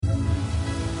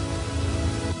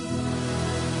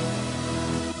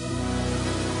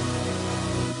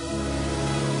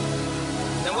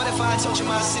if I told you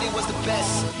my city was the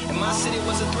best, and my city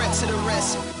was a threat to the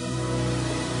rest?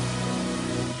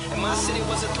 And my city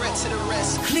was a threat to the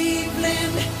rest.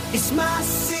 Cleveland is my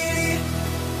city,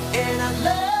 and I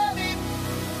love it.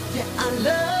 Yeah, I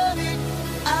love it.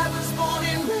 I was born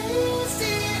and raised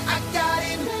here. I got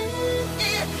it made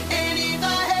here. And if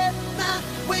I have my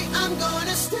way, I'm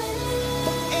gonna stay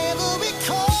every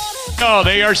corner. Oh,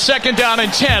 they are second down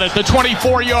and 10 at the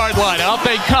 24-yard line. Out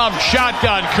they come.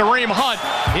 Shotgun. Kareem Hunt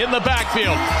in the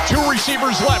backfield. Two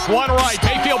receivers left, one right.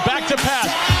 Mayfield back to pass.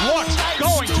 Looks,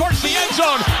 going towards the end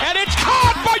zone, and it's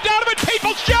caught by Donovan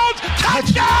Peoples-Jones.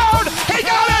 Touchdown! He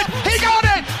got it! He got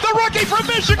it! The rookie from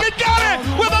Michigan got it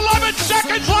with 11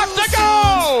 seconds left to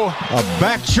go! A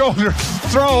back shoulder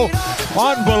throw.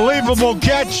 Unbelievable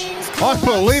catch.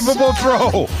 Unbelievable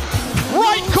throw.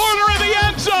 Right corner of the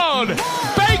end zone.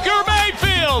 Baker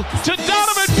Mayfield to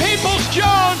Donovan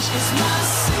Peoples-Jones.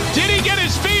 Did he get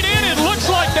his feet in? It looks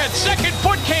like that second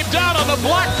foot came down on the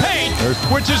black paint,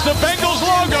 which is the Bengals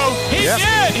logo. He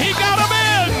did. He got him in.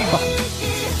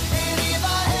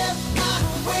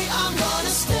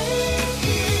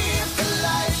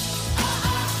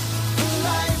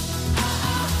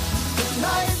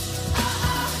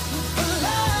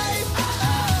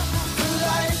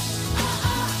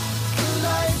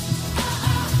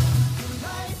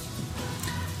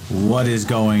 What is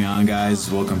going on,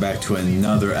 guys? Welcome back to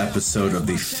another episode of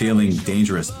the Feeling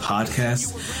Dangerous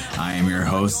podcast. I am your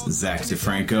host, Zach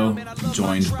DeFranco,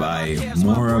 joined by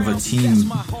more of a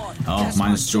team,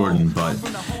 minus Jordan, but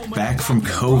back from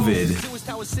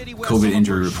COVID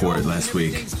injury report last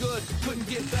week.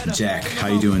 Jack, how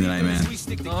you doing tonight, man?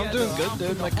 Oh, I'm doing good,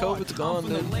 dude. My COVID's gone,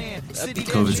 dude.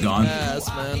 COVID's gone? Yes,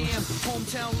 man.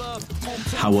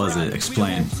 How was it?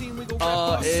 Explain.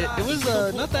 It was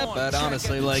not that bad,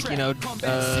 honestly. Like,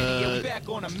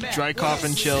 dry cough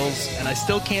and chills, and I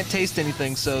still can't taste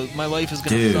anything, so my life is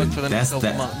going to suck for the next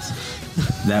couple months.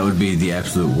 That would be the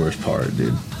absolute worst part,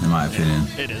 dude, in my opinion.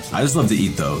 It is. I just love to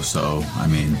eat, though, so, I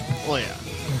mean... Well, yeah.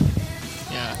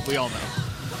 Yeah, we all know.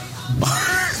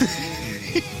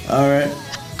 All right.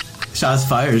 Shots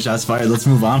fired. Let's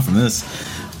move on from this.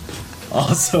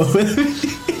 Also,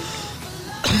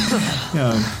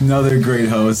 another great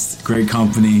host, great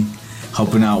company,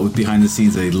 helping out with behind the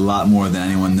scenes a lot more than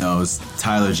anyone knows.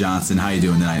 Tyler Johnson, how you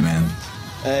doing tonight, man?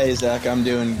 Hey, Zach, I'm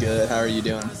doing good. How are you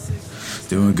doing?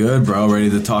 Doing good, bro. Ready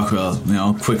to talk about,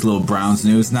 quick little Browns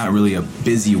news. Not really a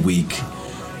busy week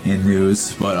in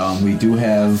news, but we do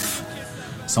have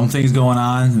some things going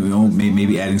on.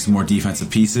 Maybe adding some more defensive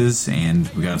pieces, and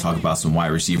we got to talk about some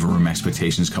wide receiver room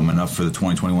expectations coming up for the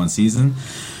 2021 season.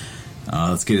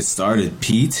 Let's get it started.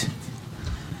 Pete?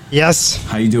 Yes?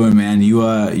 How you doing, man?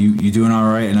 You doing all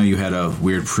right? I know you had a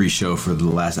weird pre-show for the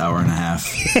last hour and a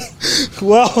half.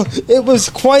 Well, it was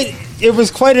quite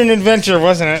an adventure,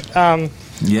 wasn't it?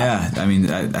 Yeah, I mean,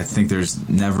 I think there's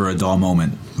never a dull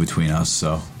moment between us,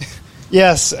 so...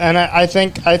 Yes, and I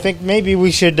think maybe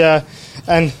we should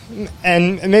and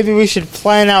maybe we should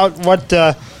plan out what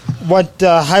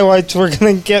highlights we're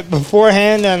gonna get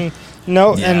beforehand and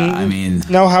know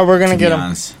how we're gonna get them.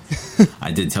 Honest,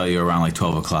 I did tell you around like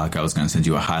 12 o'clock I was gonna send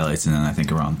you a highlights, and then I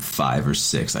think around 5 or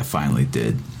 6 I finally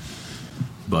did.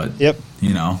 But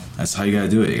that's how you gotta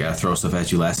do it. You gotta throw stuff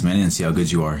at you last minute and see how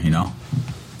good you are.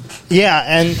 Yeah,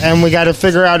 and we gotta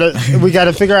figure out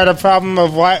a problem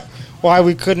of why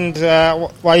we couldn't,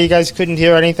 why you guys couldn't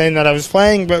hear anything that I was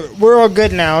playing, but we're all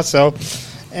good now. So,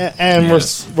 and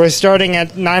yes. we're starting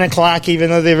at 9 o'clock, even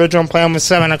though the original plan was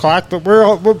 7 o'clock. But we're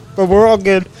all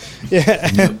good. Yeah,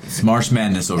 it's March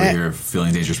Madness over here,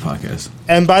 Feeling Dangerous podcast.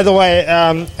 And by the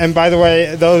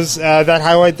way, those that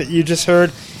highlight that you just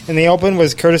heard in the open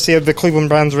was courtesy of the Cleveland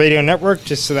Browns Radio Network.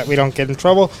 Just so that we don't get in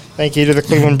trouble, thank you to the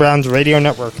Cleveland Browns Radio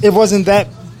Network. It wasn't that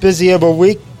busy of a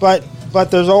week, but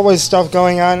there's always stuff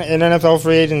going on in NFL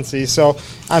free agency, so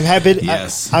I'm happy.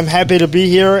 I'm happy to be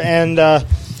here and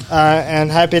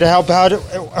happy to help out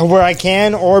where I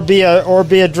can, or be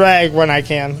a drag when I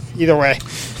can. Either way.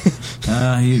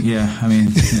 Yeah, I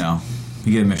mean,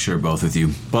 you get a mixture of both with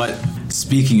you. But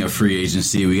speaking of free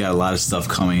agency, we got a lot of stuff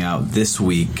coming out this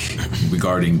week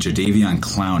regarding Jadeveon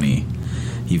Clowney.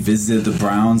 He visited the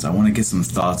Browns. I want to get some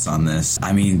thoughts on this.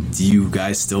 I mean, do you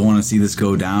guys still want to see this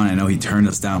go down? I know he turned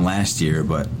us down last year,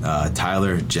 but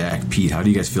Tyler, Jack, Pete, how do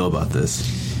you guys feel about this?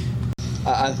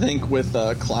 I think with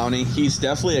Clowney, he's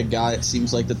definitely a guy it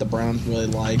seems like that the Browns really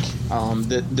like.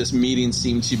 This meeting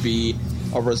seemed to be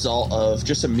a result of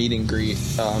just a meet and greet,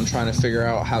 trying to figure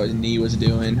out how his knee was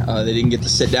doing. They didn't get to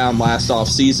sit down last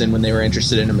offseason when they were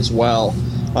interested in him as well.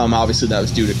 Obviously, that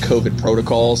was due to COVID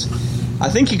protocols. I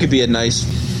think he could be a nice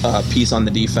piece on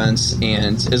the defense,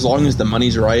 and as long as the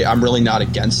money's right, I'm really not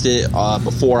against it.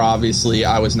 Before, obviously,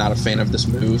 I was not a fan of this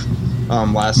move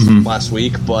last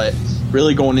week, but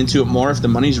really going into it more, if the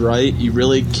money's right, you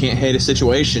really can't hate a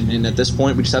situation. And at this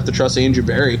point, we just have to trust Andrew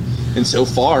Berry. And so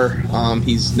far,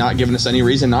 he's not given us any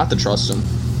reason not to trust him.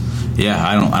 Yeah,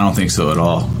 I don't think so at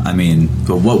all. I mean,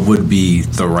 but what would be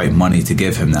the right money to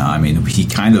give him now? I mean, he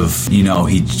kind of, he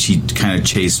kind of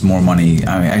chased more money.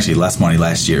 I mean, actually less money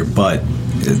last year, but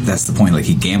that's the point. Like,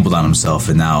 he gambled on himself,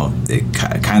 and now it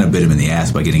kind of bit him in the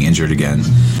ass by getting injured again.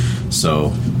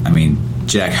 So, I mean,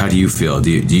 Jack, how do you feel?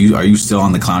 Are you still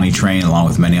on the Clowney train along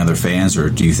with many other fans, or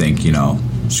do you think,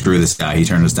 screw this guy, he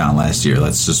turned us down last year,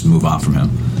 let's just move on from him?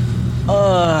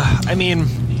 I mean,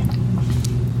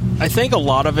 I think a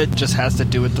lot of it just has to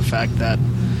do with the fact that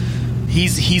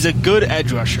he's a good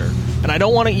edge rusher, and I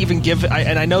don't want to even give.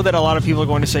 And I know that a lot of people are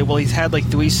going to say, well, he's had like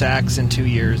 3 sacks in 2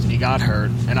 years, and he got hurt,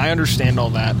 and I understand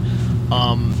all that.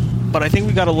 But I think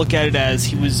we got to look at it as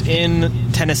he was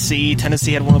in Tennessee.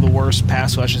 Tennessee had one of the worst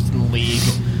pass rushes in the league.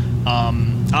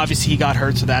 Obviously, he got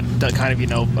hurt, so that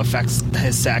kind of affects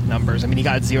his sack numbers. I mean, he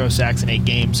got 0 sacks in 8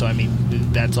 games, so I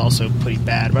mean that's also pretty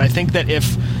bad. But I think that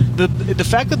if the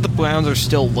fact that the Browns are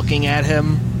still looking at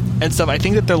him and stuff, I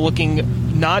think that they're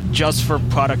looking not just for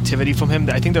productivity from him.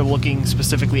 I think they're looking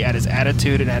specifically at his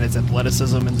attitude and at his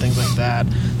athleticism and things like that.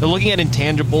 They're looking at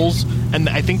intangibles, and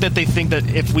I think that they think that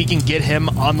if we can get him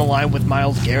on the line with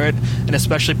Myles Garrett and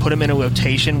especially put him in a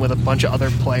rotation with a bunch of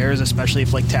other players, especially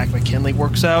if like Takk McKinley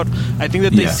works out, I think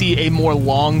that they see a more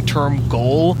long-term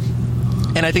goal.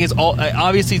 And I think it's all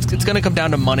obviously it's going to come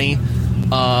down to money.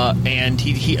 And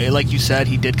he, like you said,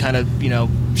 he did kind of,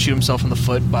 shoot himself in the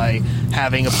foot by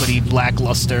having a pretty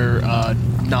lackluster,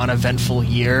 non-eventful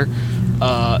year.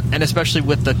 And especially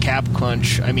with the cap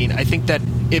crunch, I mean, I think that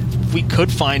if we could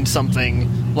find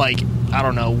something like, I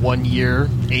don't know, 1 year,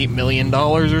 $8 million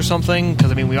or something,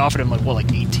 because I mean, we offered him like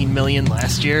 $18 million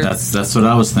last year. That's what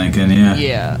I was thinking. Yeah.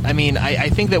 Yeah. I mean, I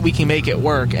think that we can make it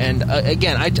work. And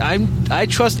again, I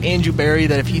trust Andrew Berry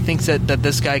that if he thinks that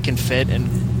this guy can fit and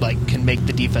can make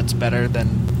the defense better,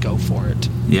 then go for it.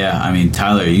 Yeah. I mean,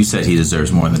 Tyler, you said he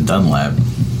deserves more than Dunlap,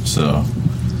 so.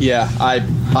 Yeah,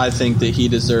 I think that he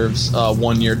deserves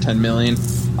 1 year, $10 million.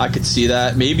 I could see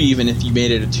that. Maybe even if you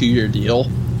made it a 2-year deal.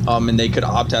 And they could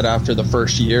opt out after the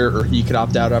first year, or he could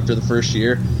opt out after the first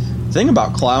year. The thing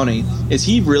about Clowney is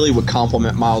he really would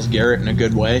complement Myles Garrett in a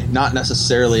good way, not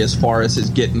necessarily as far as his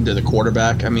getting to the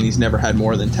quarterback. I mean, he's never had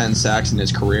more than 10 sacks in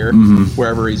his career,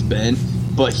 wherever he's been,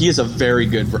 but he is a very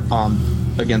good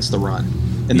against the run.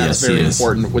 And that's very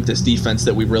important with this defense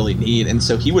that we really need. And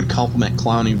so he would complement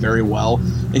Clowney very well.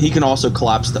 And he can also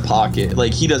collapse the pocket.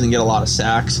 Like, he doesn't get a lot of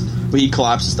sacks, but he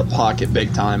collapses the pocket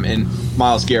big time. And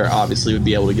Myles Garrett obviously would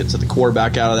be able to get to the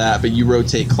quarterback out of that. But you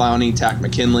rotate Clowney, Takk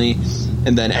McKinley,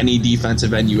 and then any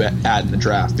defensive end you add in the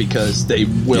draft, because they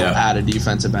will add a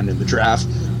defensive end in the draft,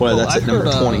 whether that's at number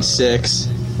 26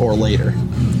 or later.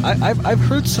 I've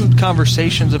heard some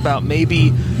conversations about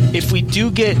maybe if we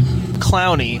do get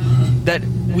Clowney, that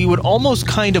we would almost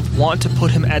kind of want to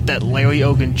put him at that Larry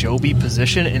Ogunjobi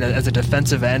position as a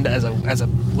defensive end, as a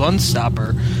run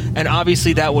stopper, and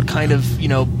obviously that would kind of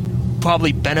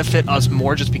probably benefit us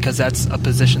more just because that's a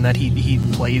position that he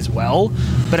plays well.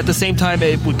 But at the same time,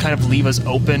 it would kind of leave us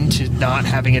open to not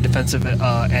having a defensive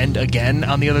end again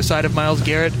on the other side of Myles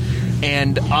Garrett.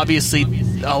 And obviously,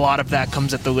 a lot of that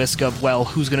comes at the risk of, well,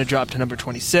 who's going to drop to number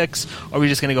 26? Are we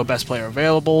just going to go best player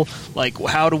available? Like,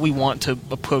 how do we want to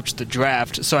approach the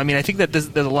draft? So, I mean, I think that there's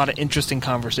a lot of interesting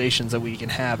conversations that we can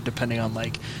have depending on,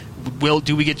 like,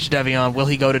 do we get Jadeveon? Will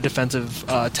he go to defensive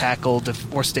tackle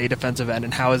or stay defensive end?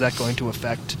 And how is that going to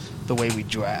affect the way we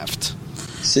draft?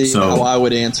 See, how I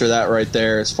would answer that right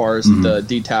there as far as the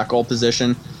D-tackle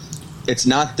position. It's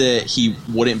not that he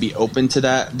wouldn't be open to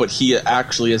that, but he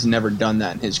actually has never done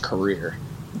that in his career.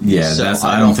 Yeah, so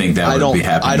I don't think that would be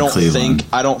happening in Cleveland.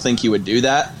 I don't think he would do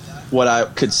that. What I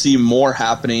could see more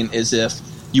happening is if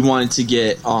you wanted to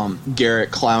get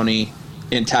Garrett, Clowney,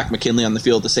 and Takk McKinley on the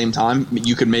field at the same time,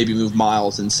 you could maybe move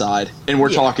Myles inside. And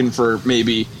we're talking for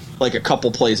maybe like a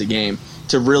couple plays a game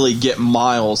to really get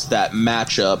Myles that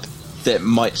matchup that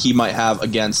he might have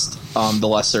against whoever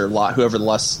the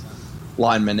less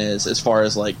lineman is, as far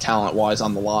as like talent wise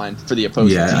on the line for the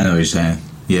opposing team. I know what you're saying.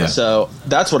 Yeah. So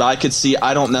that's what I could see.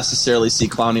 I don't necessarily see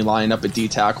Clowney lining up at D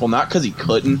tackle, not because he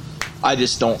couldn't. I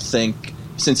just don't think,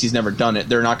 since he's never done it,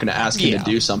 they're not going to ask him to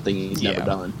do something he's never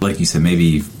done. Like you said,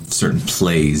 maybe certain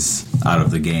plays out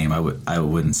of the game, I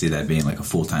wouldn't see that being like a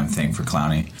full-time thing for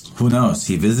Clowney. Who knows?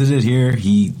 He visited here.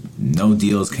 No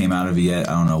deals came out of it yet.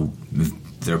 I don't know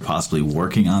if they're possibly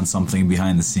working on something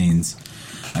behind the scenes.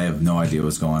 I have no idea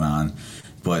what's going on.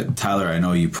 But Tyler, I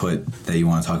know you put that you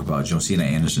want to talk about Josina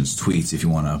Anderson's tweets. If you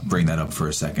want to bring that up for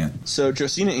a second. So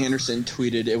Josina Anderson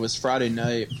tweeted, it was Friday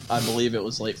night, I believe it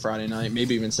was late Friday night,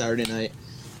 maybe even Saturday night,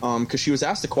 because she was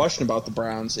asked a question about the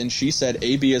Browns, and she said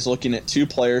AB is looking at 2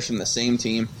 players from the same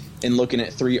team and looking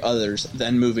at 3 others,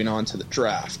 then moving on to the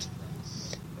draft.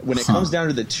 When it comes down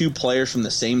to the 2 players from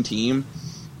the same team,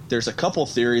 there's a couple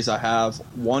theories I have.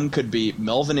 One could be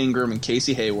Melvin Ingram and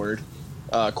Casey Hayward,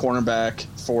 cornerback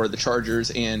for the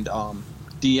Chargers, and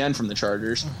DN from the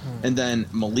Chargers, and then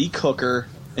Malik Hooker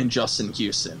and Justin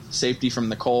Houston, safety from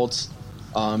the Colts,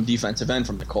 defensive end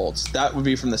from the Colts. That would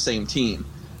be from the same team.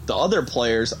 The other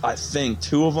players, I think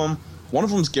 2 of them, one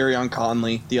of them is Garyon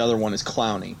Conley, the other one is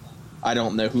Clowney. I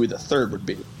don't know who the third would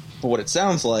be. But what it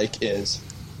sounds like is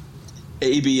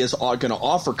AB is going to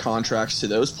offer contracts to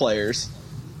those players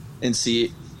and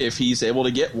see if he's able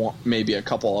to get maybe a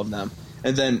couple of them.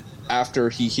 And then after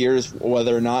he hears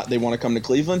whether or not they want to come to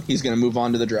Cleveland, he's going to move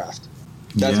on to the draft.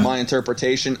 That's my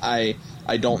interpretation. I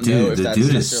don't know if that's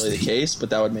necessarily the case, but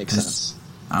that would make sense.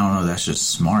 I don't know. That's just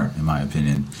smart, in my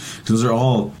opinion. Those are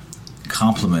all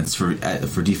compliments for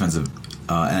defensive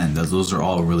end. Those are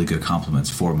all really good compliments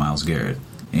for Myles Garrett.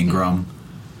 Ingram,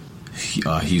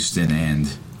 Houston, and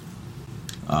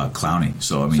Clowney.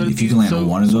 So I mean, if you can land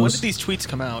one of those. When did these tweets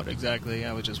come out exactly?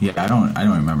 I was just I don't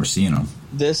remember seeing them.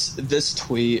 This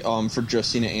tweet for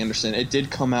Josina Anderson, it did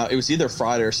come out. It was either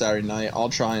Friday or Saturday night. I'll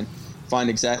try and find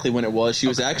exactly when it was. She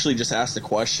was actually just asked a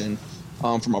question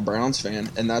from a Browns fan,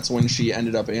 and that's when she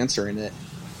ended up answering it.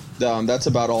 That's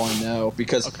about all I know,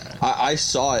 because I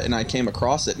saw it and I came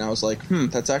across it and I was like,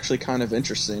 that's actually kind of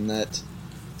interesting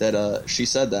that she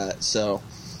said that. So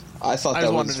I thought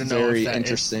that was very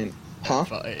interesting.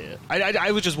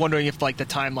 I was just wondering if like the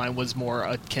timeline was more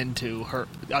akin to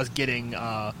us getting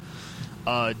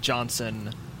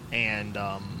Johnson and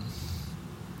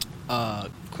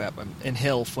and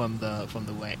Hill from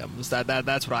the Rams.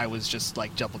 That's what I was just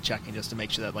like double checking just to make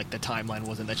sure that like the timeline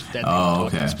wasn't that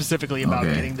talking specifically about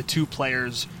getting the 2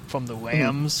 players from the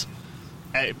Rams.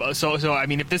 So I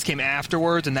mean, if this came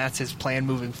afterwards and that's his plan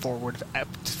moving forward,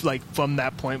 like from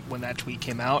that point when that tweet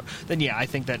came out, then yeah, I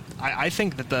think that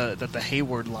the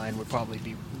Hayward line would probably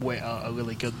be a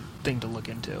really good thing to look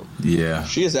into. Yeah,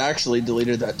 she has actually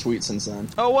deleted that tweet since then.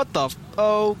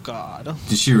 Oh God!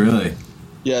 Did she really?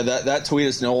 Yeah, that tweet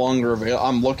is no longer available.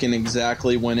 I'm looking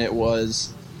exactly when it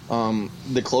was.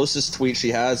 The closest tweet she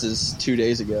has is 2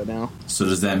 days ago now. So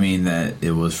does that mean that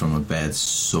it was from a bad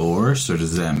source, or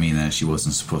does that mean that she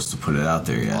wasn't supposed to put it out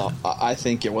there yet? I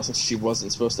think it wasn't. She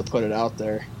wasn't supposed to put it out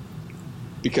there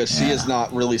because she has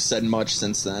not really said much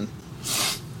since then.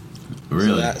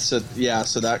 Really? So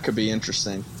that could be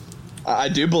interesting. I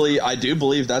do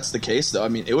believe that's the case, though. I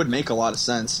mean, it would make a lot of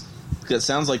sense because it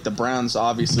sounds like the Browns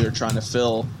obviously are trying to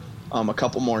fill a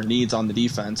couple more needs on the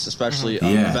defense, especially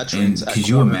veterans. And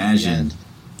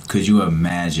could you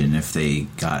imagine if they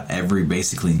got every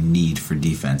basically need for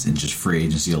defense in just free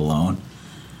agency alone?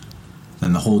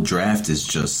 Then the whole draft is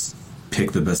just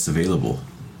pick the best available.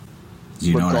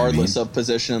 You know what I mean? Regardless of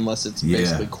position, unless it's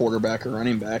basically quarterback or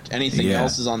running back. Anything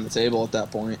else is on the table at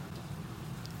that point.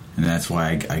 And that's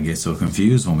why I get so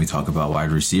confused when we talk about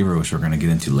wide receiver, which we're going to get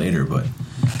into later, but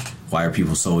why are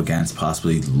people so against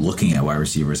possibly looking at wide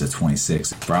receivers at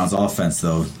 26? Browns offense,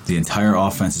 though, the entire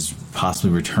offense is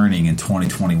possibly returning in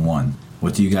 2021.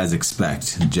 What do you guys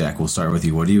expect? Jack, we'll start with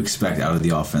you. What do you expect out of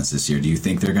the offense this year? Do you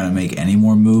think they're going to make any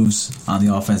more moves on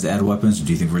the offense to add weapons, or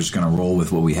do you think we're just going to roll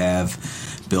with what we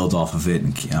have, build off of it,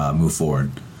 and move forward?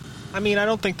 I mean, I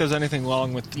don't think there's anything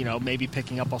wrong with, maybe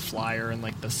picking up a flyer in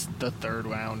like the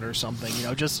 3rd round or something.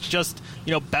 Just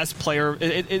best player.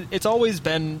 It's always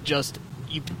been just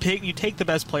you take the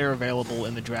best player available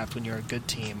in the draft when you're a good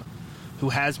team who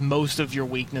has most of your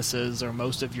weaknesses or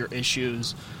most of your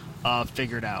issues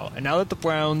figured out. And now that the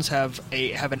Browns have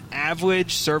an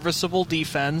average, serviceable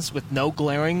defense with no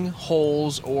glaring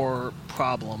holes or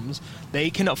problems, they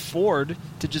can afford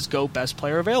to just go best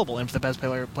player available. And if the best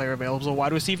player available is a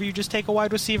wide receiver, you just take a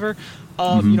wide receiver.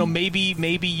 Maybe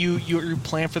you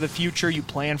plan for the future. You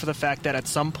plan for the fact that at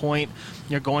some point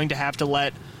you're going to have to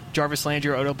let Jarvis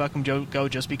Landry or Odell Beckham go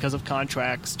just because of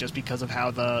contracts, just because of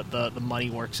how the money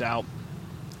works out.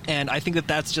 And I think that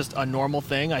that's just a normal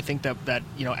thing. I think that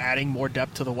adding more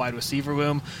depth to the wide receiver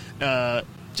room,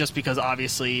 just because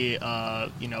obviously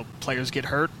players get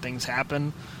hurt, things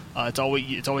happen. It's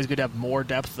always good to have more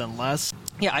depth than less.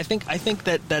 Yeah, I think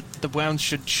that the Browns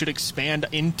should expand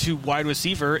into wide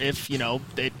receiver if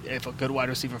if a good wide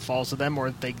receiver falls to them, or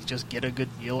if they just get a good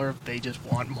deal, or if they just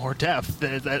want more depth.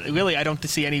 Really, I don't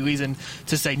see any reason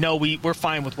to say no. We're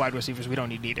fine with wide receivers. We don't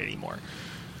need anymore.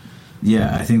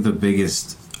 Yeah, I think the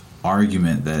biggest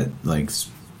argument that like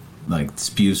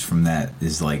spews from that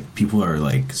is like people are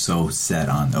like so set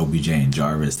on OBJ and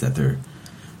Jarvis that they're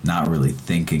not really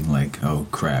thinking like, oh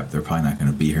crap, they're probably not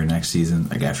going to be here next season,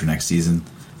 like after next season.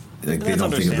 Like they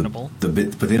don't think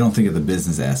of but they don't think of the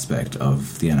business aspect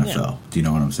of the NFL. Yeah. Do you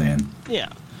know what I'm saying? Yeah.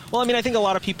 Well, I mean, I think a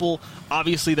lot of people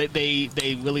obviously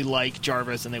they really like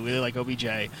Jarvis and they really like OBJ.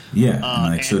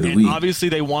 Yeah, so do we. Obviously,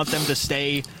 they want them to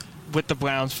stay with the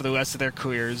Browns for the rest of their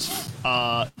careers.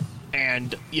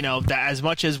 And, you know, that as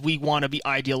much as we want to be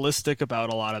idealistic about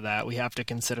a lot of that, we have to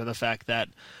consider the fact that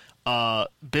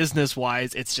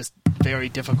business-wise, it's just very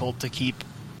difficult to keep,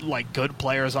 like, good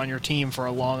players on your team for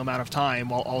a long amount of time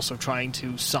while also trying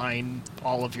to sign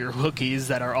all of your rookies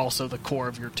that are also the core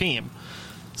of your team.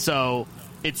 So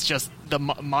it's just,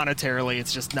 monetarily,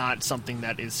 it's just not something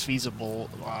that is feasible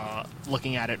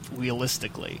looking at it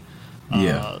realistically.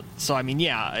 Yeah. So I mean,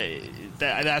 yeah,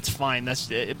 that's fine. It's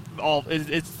the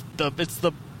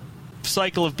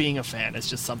cycle of being a fan. It's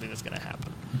just something that's going to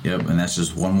happen. Yep, and that's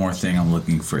just one more thing I'm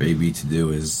looking for AB to do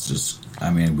is just. I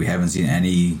mean, we haven't seen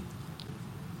any.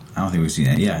 I don't think we've seen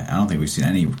any. Yeah, I don't think we've seen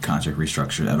any contract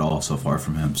restructure at all so far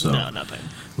from him. So no, nothing.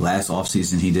 Last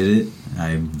offseason he did it.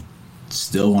 I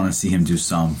still want to see him do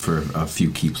some for a few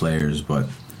key players, but.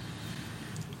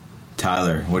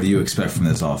 Tyler, what do you expect from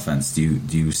this offense? Do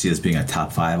you see us being a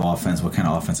top 5 offense? What kind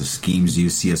of offensive schemes do you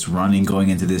see us running going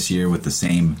into this year with the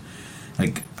same?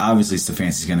 Like, obviously,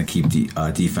 Stefanski's going to keep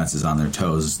defenses on their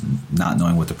toes, not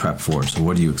knowing what to prep for. So,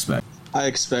 what do you expect? I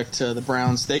expect the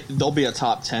Browns. They'll be a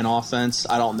top 10 offense.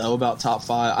 I don't know about top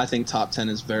 5. I think top 10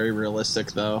 is very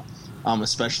realistic, though,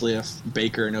 especially if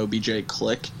Baker and OBJ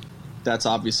click. That's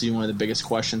obviously one of the biggest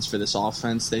questions for this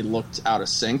offense. They looked out of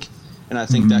sync. And I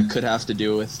think that could have to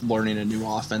do with learning a new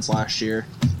offense last year.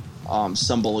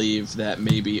 Some believe that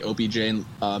maybe OBJ and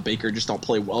Baker just don't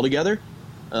play well together.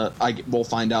 We'll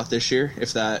find out this year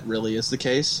if that really is the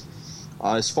case.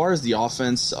 As far as the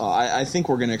offense, I think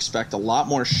we're going to expect a lot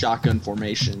more shotgun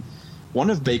formation. One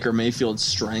of Baker Mayfield's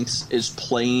strengths is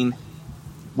playing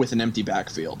with an empty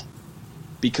backfield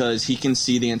because he can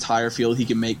see the entire field. He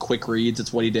can make quick reads.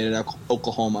 It's what he did at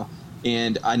Oklahoma.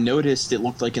 And I noticed it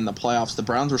looked like in the playoffs, the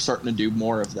Browns were starting to do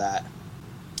more of that.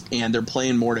 And they're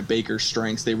playing more to Baker's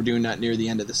strengths. They were doing that near the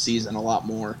end of the season a lot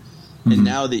more. Mm-hmm. And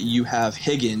now that you have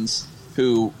Higgins,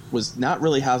 who was not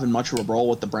really having much of a role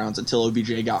with the Browns until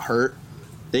OBJ got hurt,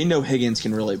 they know Higgins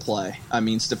can really play. I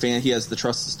mean, he has the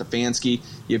trust of Stefanski.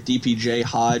 You have DPJ,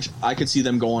 Hodge. I could see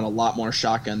them going a lot more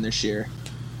shotgun this year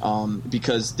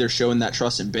because they're showing that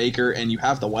trust in Baker, and you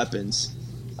have the weapons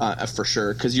for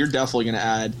sure because you're definitely going to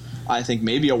add – I think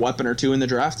maybe a weapon or two in the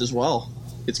draft as well.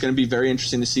 It's going to be very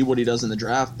interesting to see what he does in the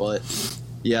draft. But,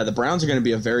 yeah, the Browns are going to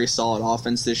be a very solid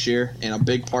offense this year, and a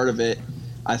big part of it,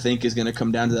 I think, is going to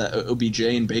come down to that OBJ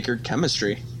and Baker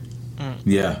chemistry.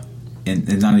 Yeah,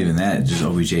 and not even that, just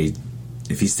OBJ,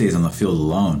 if he stays on the field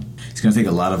alone, he's going to take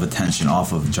a lot of attention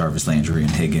off of Jarvis Landry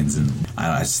and Higgins, and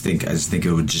I just think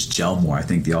it would just gel more. I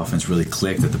think the offense really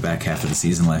clicked at the back half of the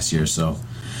season last year, so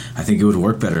I think it would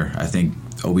work better. I think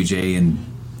OBJ and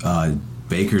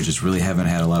Baker just really haven't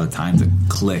had a lot of time to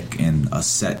click in a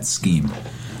set scheme.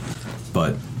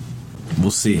 But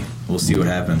we'll see. We'll see what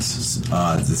happens.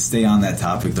 To stay on that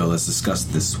topic, though, let's discuss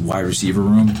this wide receiver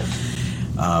room.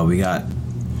 We got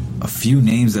a few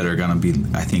names that are going to be,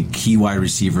 I think, key wide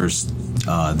receivers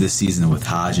this season with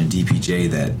Hodge and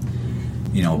DPJ that,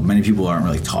 you know, many people aren't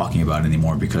really talking about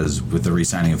anymore because with the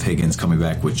re-signing of Higgins coming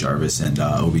back with Jarvis and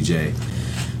OBJ.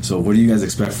 So what do you guys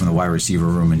expect from the wide receiver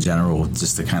room in general,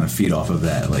 just to kind of feed off of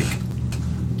that? Like,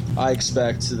 I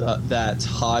expect that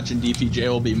Hodge and DPJ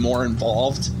will be more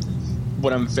involved.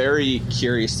 What I'm very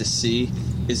curious to see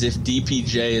is if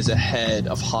DPJ is ahead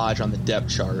of Hodge on the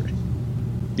depth chart.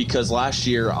 Because last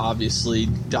year, obviously,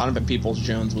 Donovan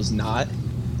Peoples-Jones was not.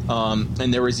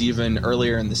 And there was even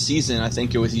earlier in the season, I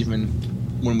think it was even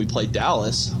when we played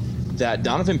Dallas, that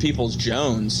Donovan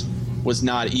Peoples-Jones was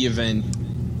not,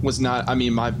 I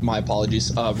mean, my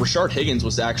apologies. Rashard Higgins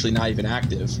was actually not even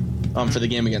active for the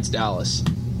game against Dallas.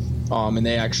 And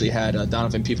they actually had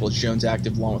Donovan Peoples-Jones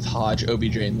active along with Hodge,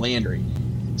 OBJ, and Landry.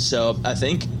 So I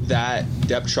think that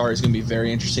depth chart is going to be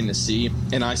very interesting to see.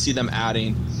 And I see them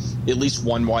adding at least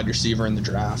one wide receiver in the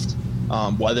draft,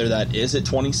 whether that is at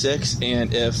 26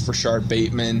 and if Rashard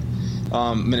Bateman,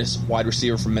 wide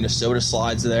receiver from Minnesota,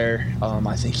 slides there,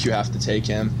 I think you have to take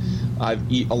him.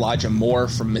 Elijah Moore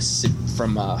from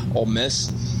Ole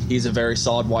Miss. He's a very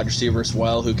solid wide receiver as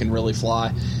well who can really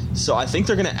fly. So I think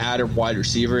they're going to add a wide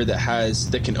receiver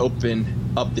that can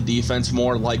open up the defense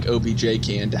more like OBJ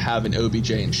can, to have an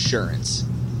OBJ insurance.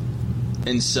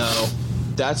 And so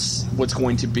that's what's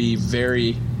going to be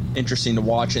very interesting to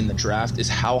watch in the draft is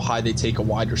how high they take a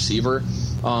wide receiver.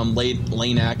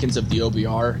 Lane Atkins of the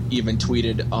OBR even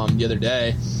tweeted the other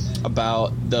day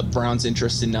about the Browns'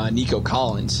 interest in Nico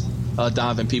Collins,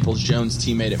 Donovan Peoples-Jones'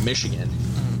 teammate at Michigan,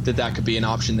 that could be an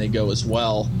option they go as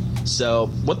well. So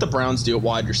what the Browns do at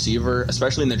wide receiver,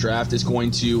 especially in the draft, is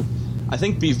going to, I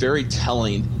think, be very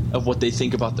telling of what they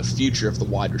think about the future of the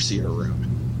wide receiver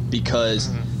room.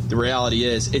 Because the reality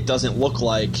is it doesn't look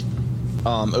like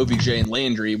OBJ and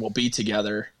Landry will be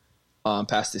together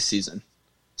past this season.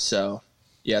 So,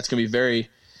 yeah, it's going to be very,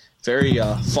 very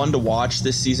fun to watch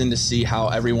this season to see how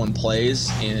everyone plays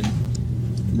and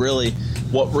really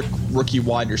what rookie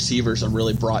wide receivers are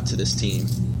really brought to this team.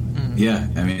 Yeah,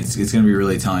 I mean, it's going to be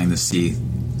really telling to see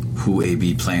who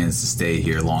AB plans to stay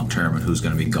here long term and who's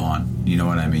going to be gone. You know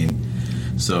what I mean?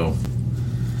 So,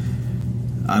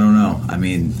 I don't know. I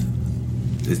mean,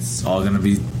 it's all going to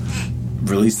be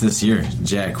released this year.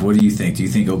 Jack, what do you think? Do you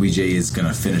think OBJ is going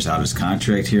to finish out his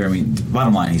contract here? I mean,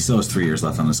 bottom line, he still has 3 years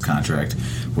left on this contract.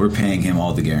 We're paying him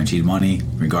all the guaranteed money,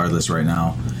 regardless right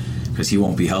now, because he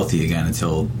won't be healthy again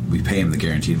until we pay him the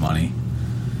guaranteed money.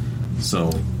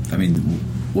 So, I mean,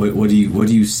 what do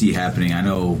you see happening? I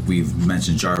know we've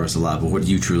mentioned Jarvis a lot, but what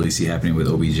do you truly see happening with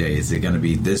OBJ? Is it going to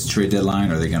be this trade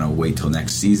deadline, or are they going to wait till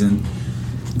next season?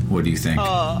 What do you think?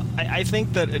 I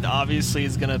think that it obviously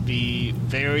is going to be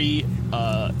very.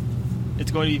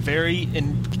 It's going to be very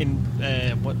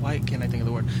why can't I think of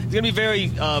the word? It's going to be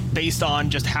very based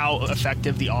on just how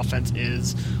effective the offense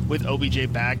is with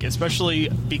OBJ back, especially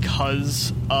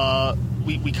because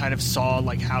we kind of saw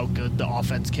like how good the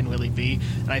offense can really be,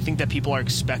 and I think that people are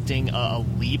expecting a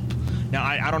leap. Now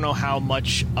I don't know how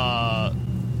much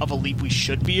of a leap we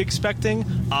should be expecting.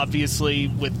 Obviously,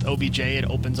 with OBJ, it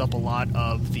opens up a lot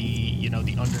of the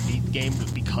the underneath game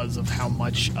because of how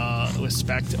much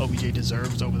respect OBJ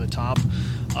deserves over the top.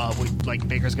 Like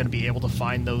Baker's going to be able to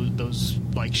find those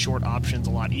like short options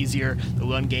a lot easier. The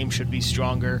run game should be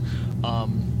stronger,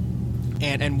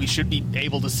 and we should be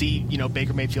able to see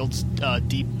Baker Mayfield's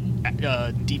deep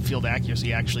field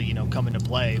accuracy actually come into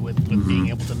play with being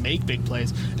able to make big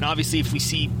plays. And obviously, if we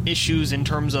see issues in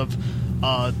terms of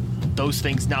those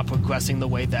things not progressing the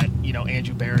way that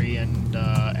Andrew Berry and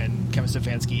Kevin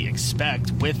Stefanski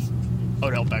expect with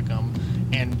Odell Beckham,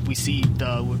 and we see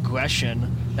the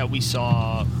regression that we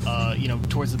saw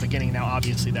towards the beginning. Now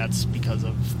obviously that's because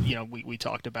of we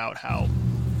talked about how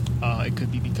it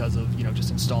could be because of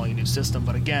just installing a new system,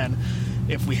 but again,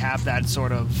 if we have that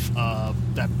sort of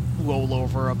that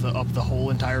rollover of the whole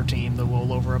entire team, the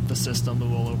rollover of the system, the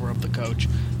rollover of the coach,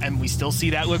 and we still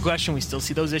see that regression, we still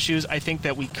see those issues, I think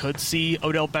that we could see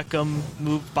Odell Beckham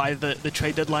move by the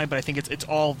trade deadline, but I think it's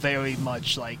all very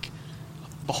much like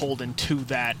beholden to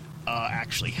that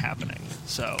actually happening.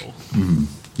 So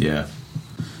yeah,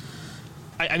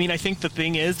 I mean, I think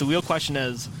the real question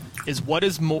is what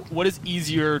is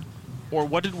easier, or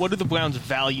what do the Browns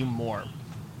value more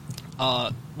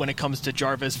when it comes to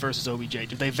Jarvis versus OBJ?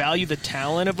 Do they value the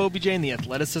talent of OBJ and the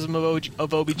athleticism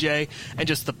of OBJ and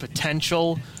just the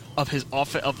potential of his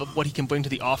of what he can bring to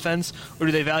the offense, or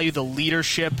do they value the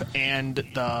leadership and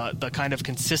the kind of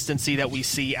consistency that we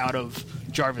see out of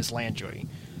Jarvis Landry?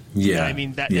 Yeah, I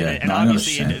mean that, yeah. and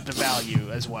obviously the value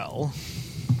as well.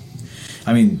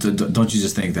 I mean, don't you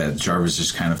just think that Jarvis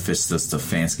just kind of fits the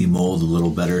Stefanski mold a little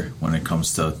better when it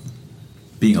comes to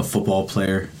being a football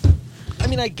player? I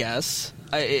mean, I guess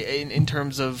in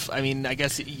terms of, I mean, I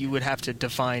guess you would have to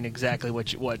define exactly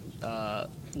what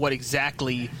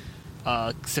exactly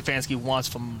Stefanski wants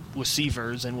from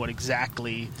receivers, and what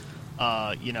exactly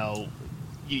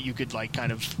you could like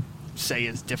kind of say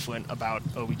is different about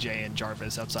OBJ and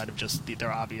Jarvis outside of just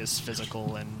their obvious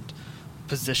physical and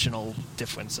positional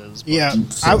differences. But. Yeah,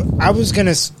 I was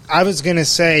gonna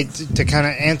say to kind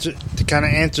of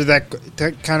answer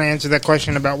that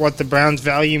question about what the Browns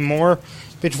value more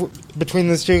between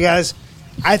those two guys.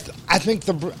 I think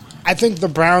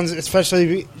the Browns,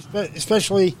 especially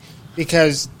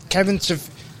because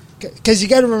you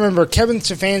got to remember Kevin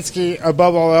Stefanski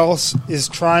above all else is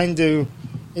trying to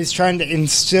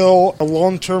instill a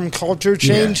long-term culture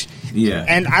change. Yeah.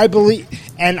 And I believe,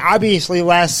 and obviously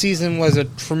last season was a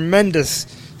tremendous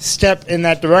step in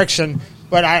that direction.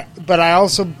 But I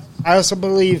also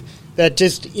believe that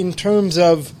just in terms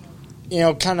of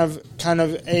kind of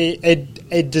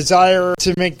a desire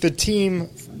to make the team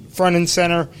front and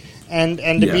center and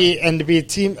to be a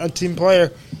team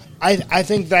player, I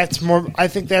think that's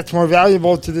more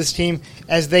valuable to this team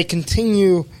as they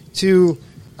continue to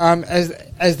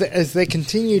as they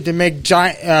continue to make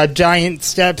giant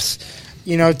steps,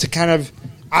 to kind of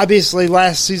obviously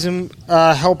last season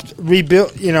helped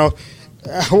rebuild.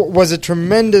 Was a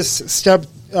tremendous step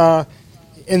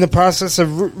in the process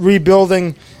of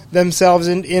rebuilding themselves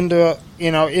into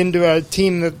a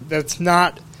team that's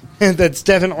not that's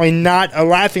definitely not a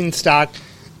laughingstock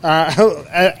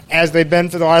as they've been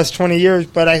for the last 20 years.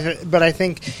 But I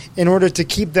think in order to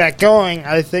keep that going,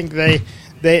 I think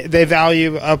they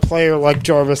value a player like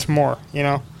Jarvis more.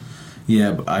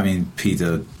 Yeah, but I mean, Pete,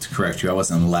 to correct you, I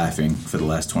wasn't laughing for the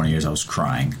last 20 years. I was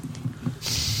crying.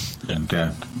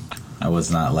 Okay. I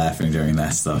was not laughing during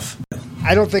that stuff.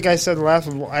 I don't think I said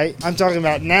laughable. I'm talking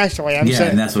about nationally. And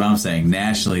that's what I'm saying.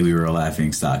 Nationally, we were a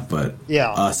laughing stock, but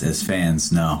us as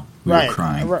fans, no. We were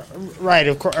crying. Right.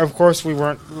 Of course, we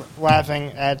weren't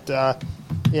laughing at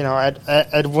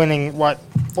winning, what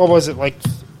was it, like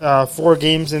 4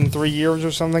 games in 3 years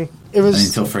or something? It was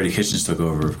until Freddie Kitchens took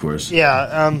over, of course.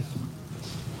 Yeah.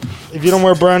 If you don't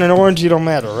wear brown and orange, you don't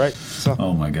matter, right? So.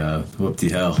 Oh, my God.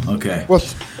 Whoop-de-hell. Okay.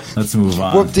 Let's move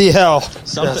on. Whoop-de-hell.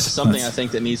 Something I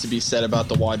think that needs to be said about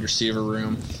the wide receiver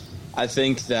room. I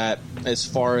think that as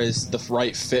far as the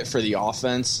right fit for the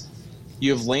offense,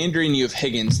 you have Landry and you have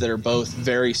Higgins that are both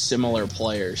very similar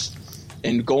players.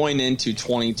 And going into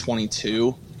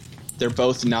 2022, they're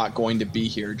both not going to be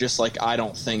here, just like I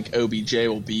don't think OBJ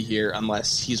will be here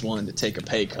unless he's willing to take a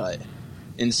pay cut.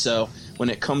 And so when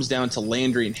it comes down to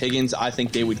Landry and Higgins, I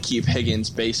think they would keep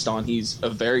Higgins based on he's a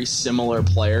very similar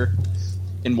player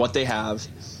in what they have,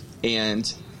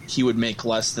 and he would make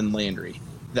less than Landry.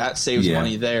 That saves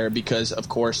money there because, of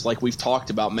course, like we've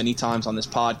talked about many times on this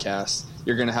podcast,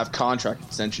 you're going to have contract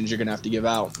extensions you're going to have to give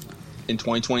out in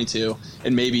 2022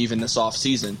 and maybe even this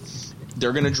offseason.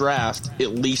 They're going to draft at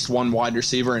least 1 wide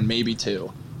receiver and maybe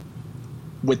 2.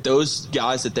 With those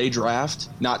guys that they draft,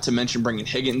 not to mention bringing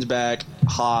Higgins back,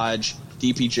 Hodge,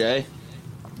 DPJ,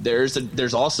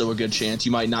 there's also a good chance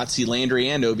you might not see Landry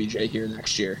and OBJ here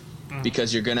next year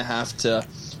because you're going to have to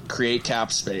create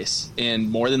cap space. And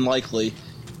more than likely,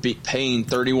 paying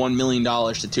 $31 million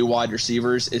to 2 wide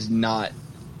receivers is not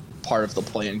part of the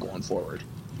plan going forward.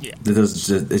 Yeah, it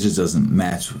just doesn't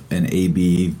match an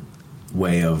AB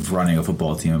way of running a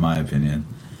football team, in my opinion.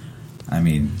 I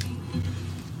mean,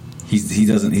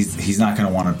 he's not going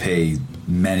to want to pay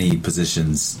many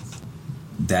positions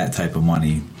that type of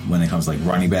money when it comes to like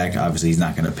running back. Obviously, he's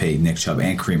not going to pay Nick Chubb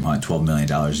and Kareem Hunt $12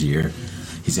 million a year.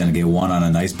 He's going to get one on a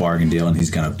nice bargain deal, and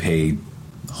he's going to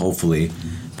hopefully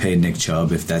pay Nick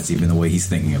Chubb if that's even the way he's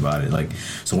thinking about it.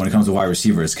 So when it comes to wide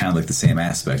receiver, it's kind of like the same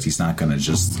aspect. He's not going to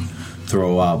just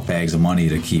throw out bags of money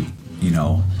to keep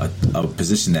a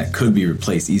position that could be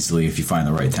replaced easily if you find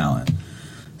the right talent.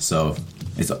 So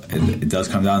it does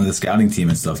come down to the scouting team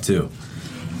and stuff too.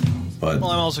 But I'm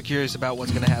also curious about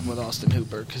what's going to happen with Austin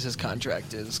Hooper because his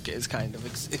contract is kind of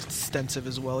extensive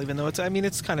as well. Even though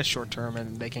it's kind of short term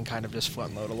and they can kind of just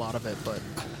front load a lot of it, but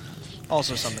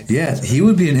also something. Yeah, he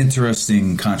would be an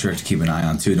interesting contract to keep an eye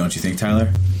on too, don't you think,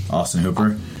 Tyler? Austin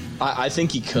Hooper. I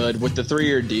think he could. With the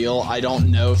 3-year deal, I don't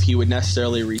know if he would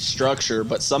necessarily restructure,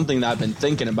 but something that I've been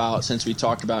thinking about since we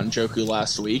talked about Njoku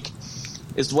last week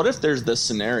is what if there's this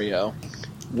scenario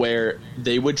where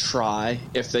they would try,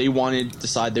 if they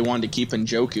decide they wanted to keep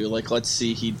Njoku, like let's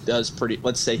say he does pretty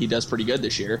good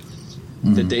this year,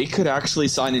 that they could actually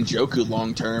sign Njoku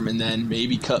long term and then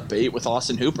maybe cut bait with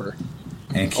Austin Hooper.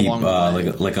 And keep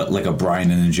like a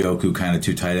Brian and Njoku kind of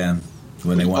 2 tight end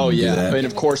when they want to do that. And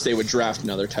of course they would draft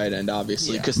another tight end,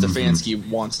 obviously, because Stefanski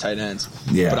wants tight ends.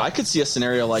 Yeah. But I could see a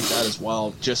scenario like that as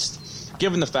well, just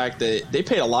given the fact that they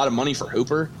paid a lot of money for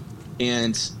Hooper,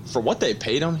 and for what they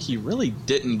paid him, he really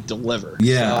didn't deliver.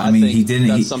 Yeah, so I mean, he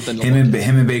didn't.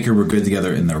 Him and Baker were good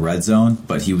together in the red zone,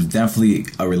 but he was definitely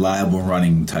a reliable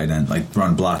running tight end,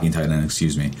 run blocking tight end,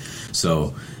 excuse me.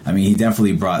 So, I mean, he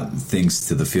definitely brought things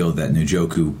to the field that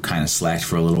Njoku kind of slacked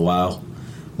for a little while.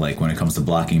 Like when it comes to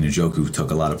blocking, Njoku took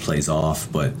a lot of plays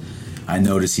off, but I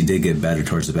noticed he did get better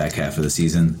towards the back half of the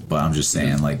season. But I'm just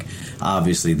saying,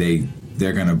 obviously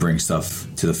they're going to bring stuff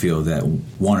to the field that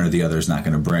one or the other is not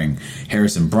going to bring.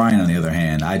 Harrison Bryant, on the other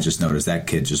hand, I just noticed that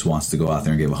kid just wants to go out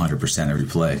there and give 100% every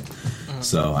play.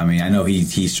 So, I mean, I know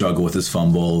he struggled with his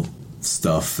fumble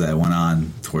stuff that went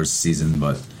on towards the season,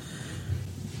 but,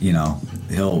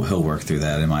 he'll work through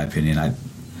that, in my opinion.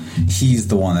 He's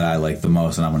the one that I like the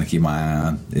most, and I'm going to keep my eye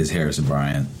on is Harrison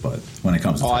Bryant. But when it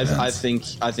comes to I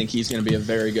think he's going to be a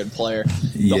very good player.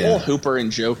 The whole Hooper and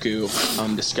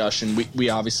Njoku discussion, we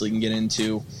obviously can get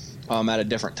into at a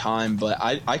different time. But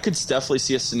I could definitely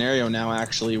see a scenario now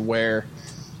actually where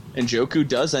Njoku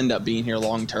does end up being here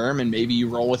long term, and maybe you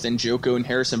roll with Njoku and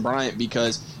Harrison Bryant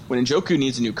because when Njoku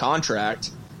needs a new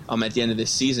contract at the end of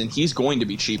this season, he's going to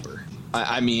be cheaper.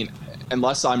 I mean,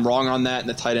 unless I'm wrong on that in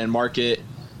the tight end market,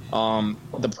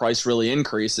 the price really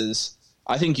increases.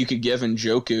 I think you could give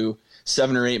Njoku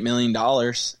 $7 or $8 million.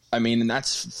 I mean, and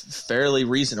that's fairly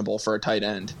reasonable for a tight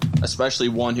end, especially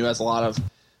one who has a lot of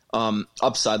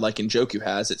upside like Njoku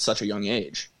has at such a young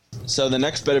age. So the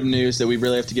next bit of news that we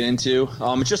really have to get into,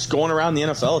 it's just going around the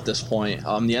NFL at this point. The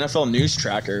NFL News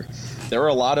Tracker, there were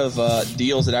a lot of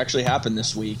deals that actually happened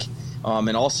this week,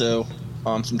 and also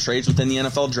some trades within the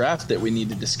NFL draft that we need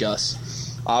to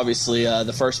discuss. Obviously,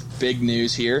 the first big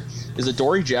news here is that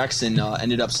Dory Jackson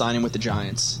ended up signing with the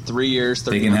Giants. 3 years,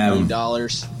 $39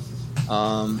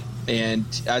 million.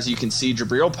 And as you can see,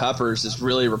 Jabril Peppers is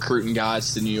really recruiting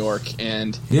guys to New York.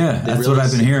 And yeah, that's what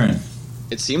I've been hearing.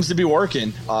 It seems to be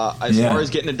working. As far as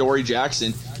getting a Dory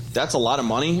Jackson, that's a lot of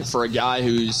money for a guy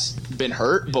who's been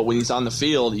hurt, but when he's on the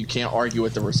field, you can't argue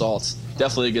with the results.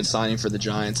 Definitely a good signing for the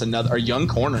Giants. A young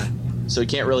corner, so you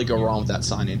can't really go wrong with that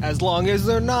signing. As long as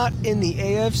they're not in the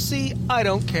AFC, I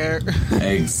don't care.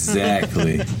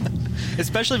 Exactly.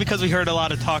 Especially because we heard a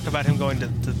lot of talk about him going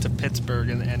to Pittsburgh,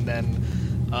 and then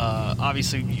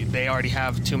obviously they already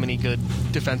have too many good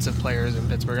defensive players in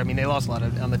Pittsburgh. I mean, they lost a lot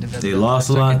on the defense. They lost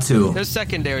a lot too. Their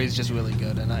secondary is just really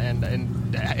good,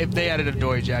 and if they added a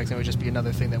Dory Jackson, it would just be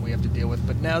another thing that we have to deal with.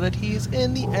 But now that he's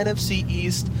in the NFC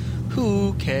East,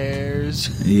 who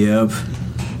cares? Yep.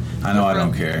 I know I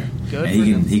don't care. Good.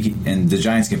 And he can, and the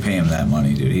Giants can pay him that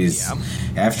money, dude.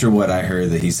 After what I heard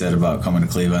that he said about coming to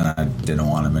Cleveland, I didn't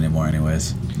want him anymore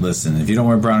anyways. Listen, if you don't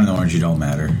wear brown and orange, you don't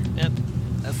matter. Yep.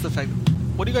 That's the fact.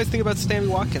 What do you guys think about Sammy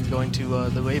Watkins going to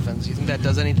the Ravens? You think that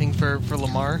does anything for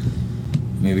Lamar?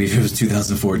 Maybe if it was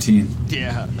 2014.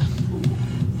 Yeah.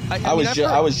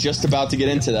 I was just about to get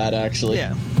into that, actually.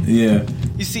 Yeah. Yeah.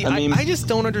 You see, I just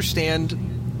don't understand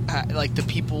the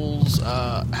people's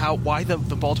why the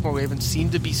Baltimore Ravens seem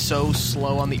to be so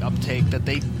slow on the uptake that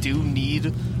they do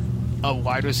need a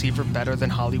wide receiver better than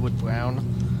Hollywood Brown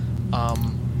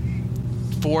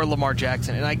for Lamar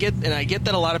Jackson. And I get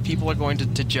that a lot of people are going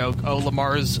to joke, oh,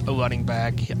 Lamar's a running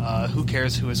back, who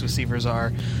cares who his receivers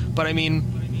are? But I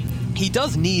mean, he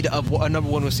does need a number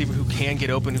one receiver who can get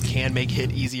open, who can make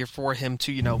it easier for him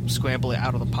to, scramble it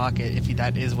out of the pocket if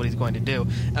that is what he's going to do.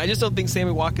 And I just don't think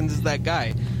Sammy Watkins is that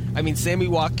guy. I mean, Sammy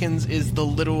Watkins is the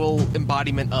literal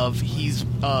embodiment of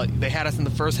they had us in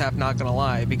the first half, not going to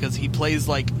lie, because he plays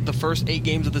like the first 8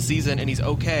 games of the season and he's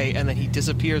okay, and then he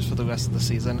disappears for the rest of the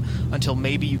season until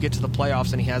maybe you get to the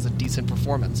playoffs and he has a decent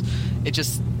performance. It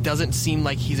just doesn't seem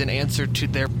like he's an answer to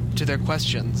their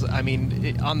questions. I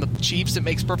mean, on the Chiefs, it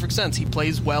makes perfect sense. He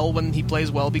plays well when he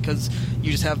plays well because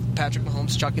you just have Patrick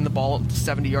Mahomes chucking the ball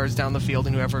 70 yards down the field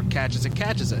and whoever catches it,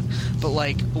 catches it. But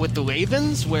like with the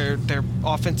Ravens, where their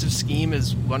offensive scheme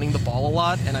is running the ball a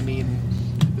lot, and I mean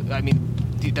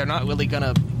they're not really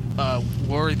gonna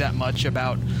worry that much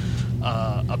about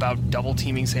double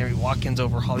teaming Sammy Watkins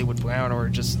over Hollywood Brown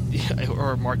or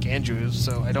Mark Andrews.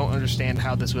 So I don't understand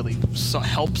how this really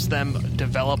helps them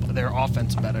develop their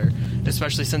offense better,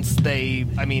 especially since they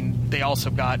also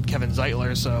got Kevin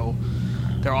Zeitler, so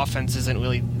their offense isn't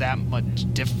really that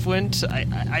much different.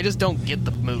 I just don't get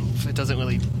the move. It doesn't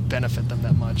really benefit them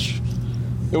that much.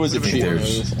 It was a cheap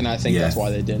move, and I think that's why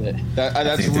they did it.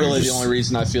 That's really the only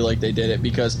reason I feel like they did it,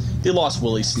 because they lost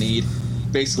Willie Snead.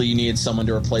 Basically, you needed someone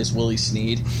to replace Willie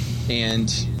Snead, and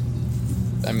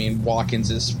I mean,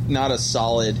 Watkins is not a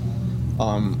solid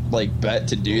bet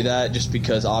to do that, just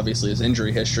because obviously his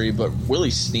injury history, but Willie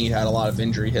Snead had a lot of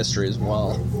injury history as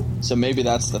well, so maybe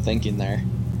that's the thinking there.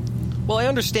 Well, I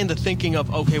understand the thinking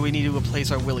of, okay, we need to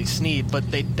replace our Willie Snead, but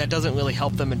that doesn't really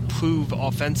help them improve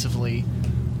offensively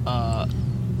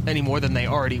any more than they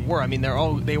already were. I mean,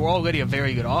 they were already a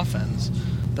very good offense.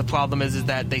 The problem is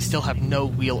that they still have no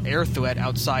real air threat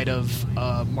outside of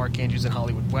Mark Andrews and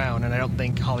Hollywood Brown, and I don't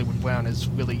think Hollywood Brown is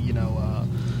really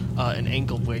an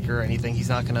ankle breaker or anything. He's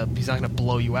not gonna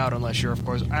blow you out unless you're, of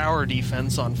course, our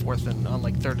defense on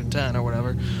 3rd and 10 or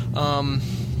whatever.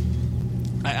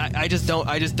 I just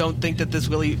don't think that this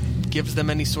really gives them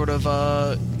any sort of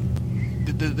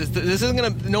this isn't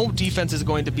gonna. No defense is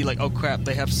going to be like, oh crap,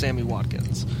 they have Sammy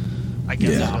Watkins. I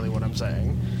guess that's really what I'm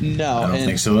saying. No, I don't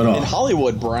think so at all. And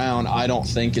Hollywood Brown, I don't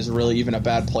think is really even a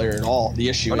bad player at all. The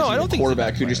issue is a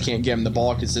quarterback who just can't get him the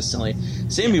ball consistently.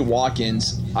 Sammy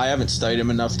Watkins, I haven't studied him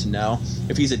enough to know.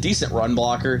 If he's a decent run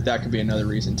blocker, that could be another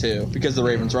reason too, because the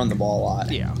Ravens run the ball a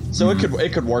lot. Yeah. So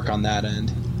it could work on that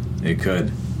end. It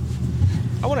could.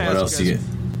 I want to ask you guys,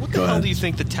 what the hell do you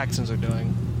think the Texans are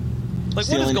doing? Like,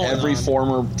 stealing what is going every on?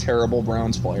 Former terrible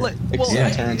Browns player.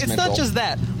 Terrence it's Mitchell. not just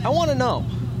that. I want to know.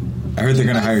 I heard they're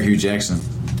going to hire Hugh Jackson.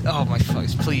 Oh my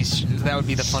fucks! Please, that would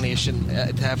be the funniest shit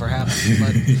to ever happen.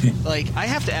 But I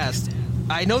have to ask.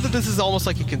 I know that this is almost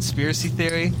like a conspiracy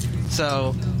theory,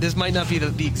 so this might not be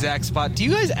the exact spot. Do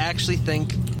you guys actually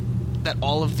think that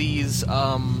all of these,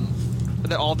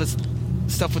 that all this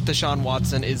stuff with Deshaun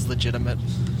Watson is legitimate?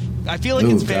 I feel like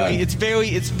it's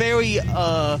very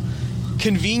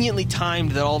conveniently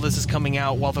timed that all this is coming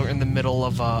out while they're in the middle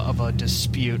of a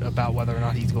dispute about whether or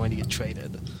not he's going to get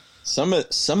traded. Some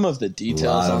of the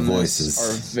details on this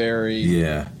are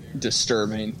very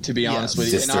disturbing, to be honest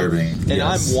with you. And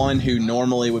I'm one who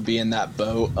normally would be in that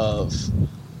boat of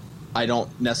I don't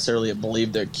necessarily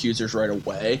believe the accusers right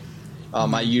away.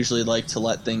 I usually like to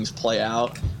let things play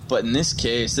out. But in this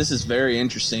case, this is very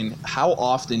interesting. How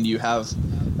often do you have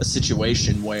a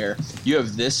situation where you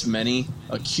have this many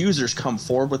accusers come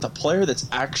forward with a player that's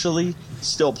actually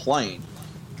still playing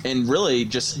and really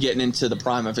just getting into the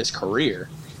prime of his career?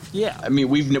 Yeah. I mean,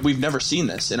 we've never seen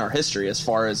this in our history as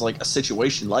far as like a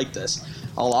situation like this.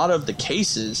 A lot of the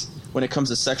cases when it comes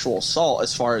to sexual assault,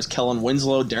 as far as Kellen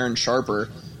Winslow, Darren Sharper,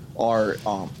 are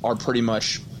pretty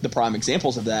much the prime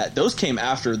examples of that. Those came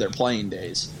after their playing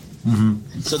days.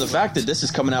 Mm-hmm. So the fact that this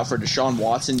is coming out for Deshaun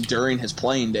Watson during his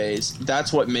playing days,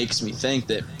 that's what makes me think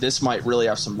that this might really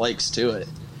have some legs to it.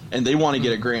 And they want to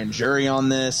get a grand jury on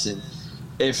this. And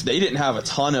if they didn't have a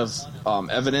ton of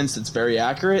evidence that's very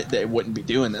accurate, they wouldn't be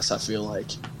doing this, I feel like.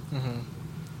 Mm-hmm.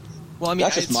 Well, I mean,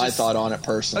 that's just my thought on it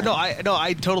personally.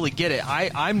 I totally get it. I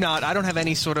don't have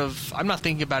any sort of, I'm not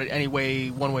thinking about it any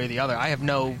way, one way or the other. I have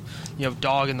no,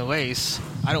 dog in the race.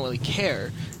 I don't really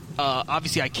care.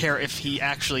 Obviously, I care if he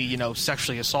actually,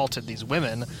 sexually assaulted these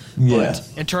women. Yeah. But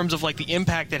in terms of like the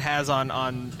impact it has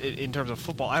on in terms of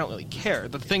football, I don't really care.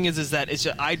 The thing is that it's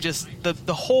just,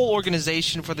 the whole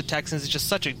organization for the Texans is just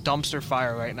such a dumpster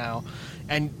fire right now.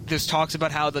 And there's talks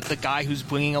about how the guy who's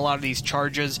bringing a lot of these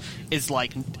charges is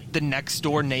like the next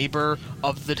door neighbor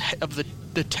of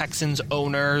the Texans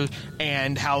owner,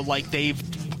 and how like they've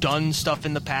done stuff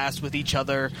in the past with each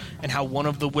other, and how one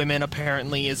of the women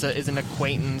apparently is an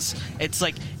acquaintance. It's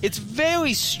like, it's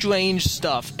very strange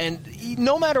stuff, and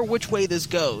no matter which way this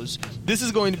goes, this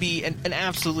is going to be an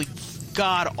absolutely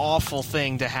god awful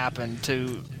thing to happen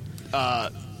to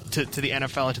the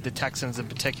NFL and to the Texans in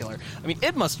particular. I mean,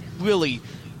 it must really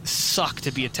suck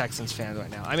to be a Texans fan right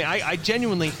now. I mean, I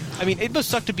genuinely, it must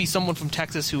suck to be someone from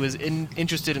Texas who is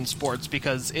interested in sports,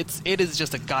 because it is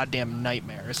just a goddamn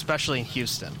nightmare, especially in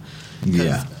Houston.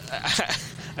 Yeah.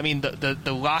 I mean,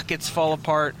 the Rockets fall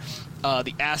apart.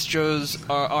 The Astros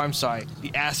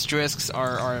the Asterisks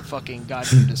are a fucking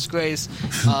goddamn disgrace.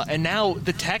 And now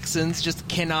the Texans just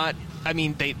cannot. I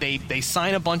mean, they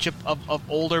sign a bunch of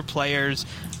older players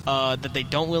that they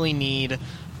don't really need,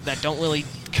 that don't really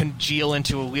congeal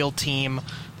into a real team.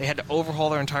 They had to overhaul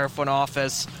their entire front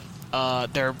office.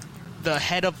 The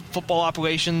head of football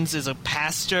operations is a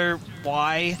pastor.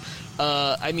 Why?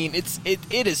 I mean,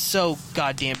 it is so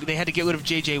goddamn. They had to get rid of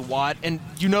J.J. Watt, and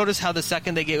you notice how the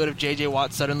second they get rid of J.J.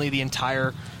 Watt, suddenly the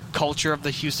entire culture of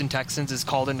the Houston Texans is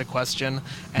called into question,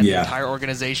 and the entire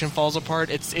organization falls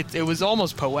apart. It was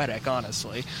almost poetic,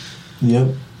 honestly.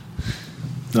 Yep.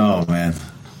 Oh man.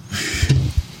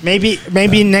 Maybe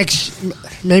next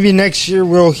year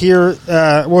we'll hear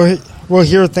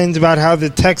things about how the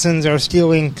Texans are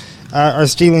stealing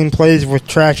plays with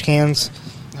trash cans.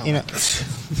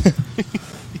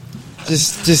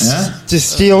 Just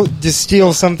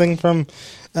steal something from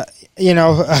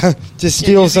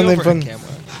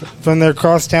from their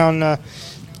crosstown the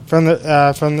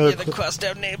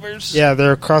crosstown neighbors. Yeah,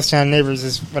 their crosstown neighbors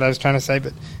is what I was trying to say.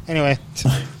 But anyway.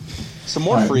 Some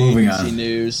more free agency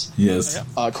news. Yes.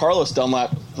 Carlos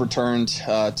Dunlap returned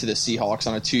to the Seahawks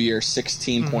on a 2-year,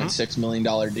 $16.6 million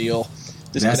deal.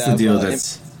 That's the deal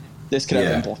this could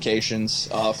have implications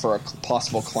for a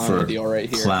possible Clowney deal right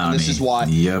here. And this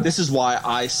is why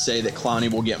I say that Clowney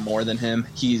will get more than him.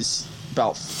 He's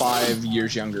about 5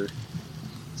 years younger,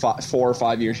 4 or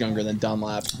 5 years younger than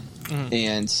Dunlap.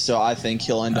 And so I think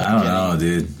he'll end up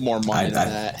getting more money than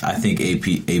that. I think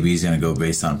AB's going to go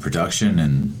based on production,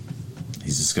 and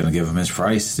he's just going to give him his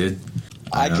price, dude.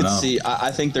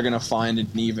 I think they're going to find an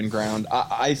even ground.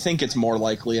 I think it's more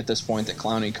likely at this point that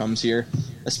Clowney comes here,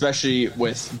 especially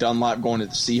with Dunlap going to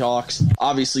the Seahawks.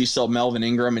 Obviously, you still have Melvin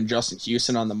Ingram and Justin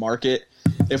Houston on the market.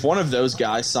 If one of those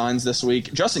guys signs this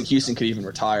week, Justin Houston could even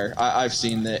retire. I've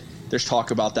seen that there's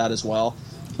talk about that as well.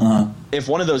 If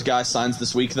one of those guys signs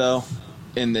this week, though,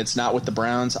 and it's not with the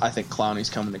Browns, I think Clowney's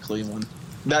coming to Cleveland.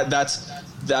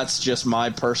 That's just my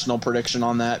personal prediction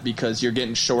on that, because you're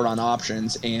getting short on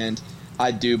options, and I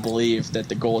do believe that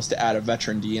the goal is to add a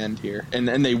veteran D end here, and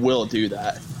they will do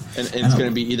that. And it's going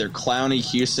to be either Clowney,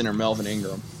 Houston, or Melvin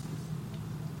Ingram.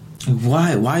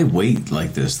 Why wait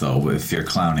like this though? If you're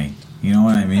Clowney, You know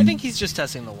what I mean? I think he's just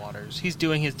testing the waters. He's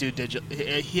doing his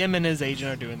him and his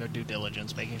agent are doing their due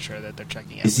diligence, making sure that they're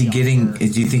checking. Is he getting? Do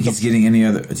you think he's getting any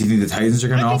other? Do you think the Titans are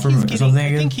going to offer him something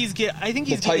again? I think he's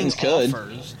getting Titans could.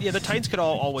 offers. Yeah, the Titans could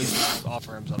always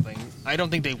offer him something. I don't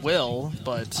think they will,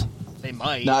 but they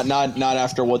might. Not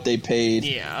after what they paid.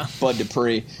 Yeah. Bud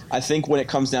Dupree. I think when it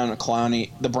comes down to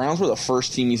Clowney, the Browns were the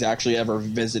first team he's actually ever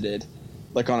visited,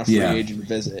 like on a free agent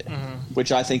visit,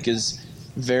 which I think is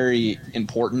very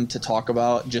important to talk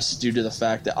about, just due to the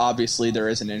fact that obviously there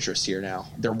is an interest here now.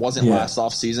 There wasn't last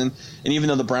offseason, and even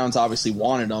though the Browns obviously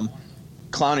wanted him,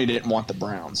 Clowney didn't want the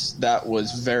Browns. That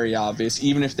was very obvious.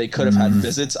 Even if they could have had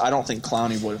visits, I don't think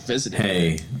Clowney would have visited.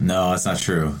 Hey, no, that's not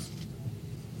true.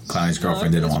 Clowney's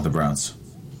girlfriend didn't want the Browns.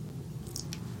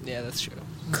 Yeah, that's true.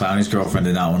 Clowney's girlfriend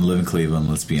did not want to live in Cleveland,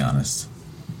 let's be honest.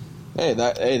 Hey,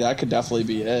 that could definitely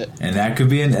be it. And that could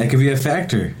be a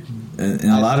factor. In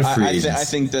a lot of free agents. I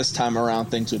think this time around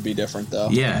things would be different, though.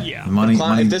 Yeah. Money's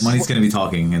going to be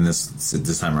talking in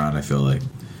this time around, I feel like.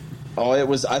 Oh,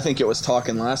 I think it was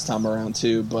talking last time around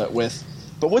too, but with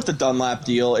the Dunlap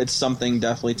deal, it's something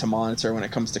definitely to monitor when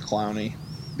it comes to Clowney,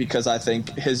 because I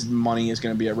think his money is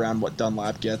going to be around what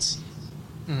Dunlap gets,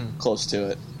 close to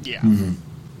it. Yeah. Mm-hmm.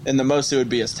 And the most it would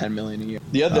be is $10 million a year.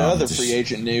 The other free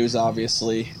agent news,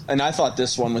 obviously, and I thought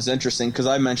this one was interesting because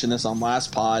I mentioned this on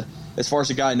last pod. As far as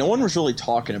a guy no one was really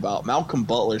talking about, Malcolm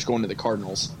Butler's going to the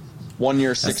Cardinals. 1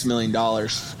 year, $6 million.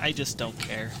 I just don't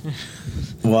care.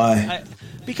 Why?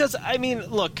 Because, I mean,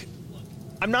 look,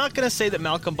 I'm not going to say that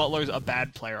Malcolm Butler's a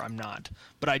bad player. I'm not.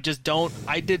 But I just don't.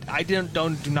 Do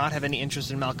not have any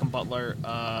interest in Malcolm Butler.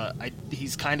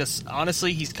 He's kind of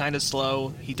slow.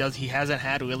 He hasn't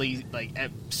had really like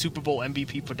Super Bowl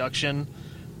MVP production.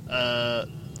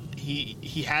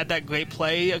 He had that great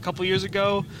play a couple years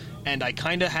ago, and I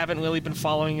kind of haven't really been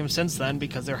following him since then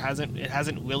because it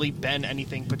hasn't really been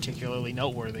anything particularly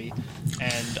noteworthy.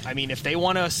 And I mean, if they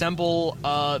want to assemble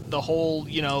the whole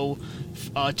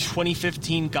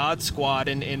 2015 God Squad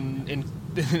in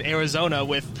Arizona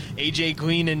with AJ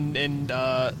Green and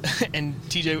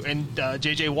TJ and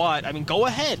JJ Watt, I mean, go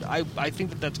ahead. I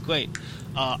think that's great.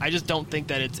 I just don't think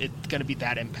that it's going to be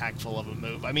that impactful of a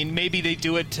move. I mean, maybe they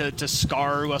do it to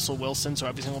scar Russell Wilson, so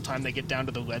every single time they get down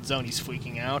to the red zone, he's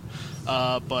freaking out.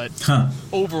 But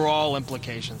overall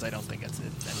implications, I don't think it's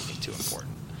anything too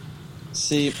important.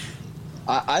 See,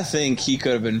 I think he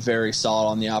could have been very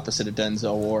solid on the opposite of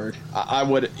Denzel Ward.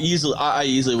 I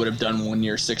easily would have done 1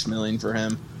 year, $6 million for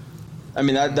him. I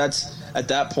mean, that's at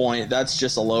that point, that's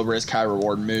just a low risk, high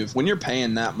reward move. When you're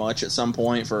paying that much at some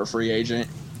point for a free agent,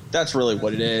 that's really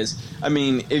what it is. I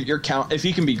mean, if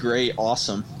he can be great,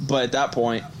 awesome. But at that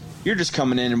point, you're just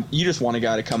coming in and you just want a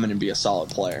guy to come in and be a solid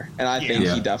player. And I think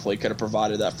he definitely could have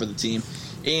provided that for the team.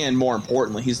 And more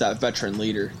importantly, he's that veteran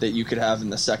leader that you could have in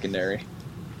the secondary.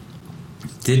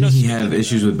 Didn't he have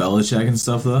issues with Belichick and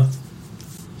stuff, though?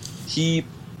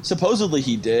 Supposedly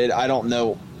he did. I don't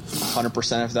know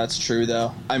 100% if that's true,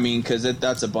 though. I mean, because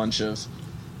that's a bunch of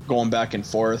going back and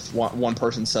forth. One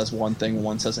person says one thing,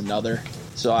 one says another.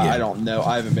 So I don't know.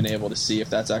 I haven't been able to see if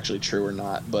that's actually true or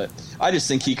not. But I just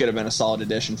think he could have been a solid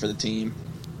addition for the team,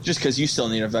 just because you still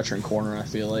need a veteran corner, I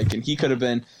feel like. And he could have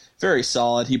been very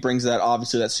solid. He brings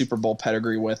that Super Bowl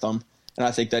pedigree with him. And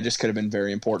I think that just could have been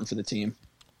very important for the team.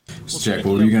 Jack,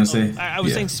 what were you going to say? I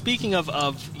was saying, speaking of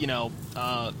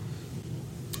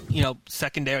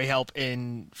secondary help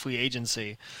in free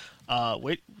agency,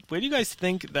 where do you guys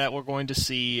think that we're going to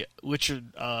see Richard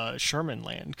Sherman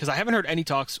land? Because I haven't heard any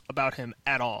talks about him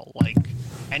at all. Like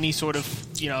any sort of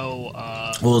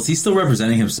well, is he still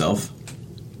representing himself?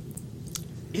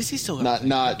 Is he still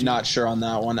not sure on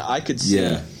that one? I could see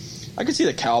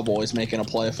the Cowboys making a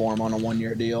play for him on a 1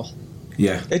 year deal.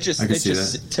 Yeah,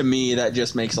 to me, that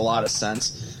just makes a lot of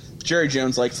sense. Jerry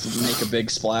Jones likes to make a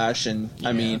big splash, and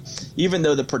I mean, even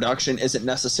though the production isn't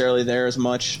necessarily there as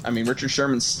much, I mean, Richard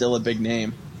Sherman's still a big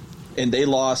name, and they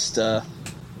lost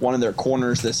one of their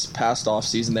corners this past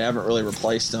offseason. They haven't really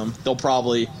replaced him. They'll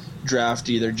probably draft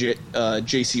either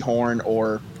J.C. Horn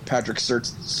or Patrick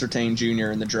Surtain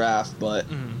Jr. in the draft, but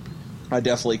I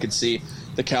definitely could see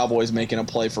the Cowboys making a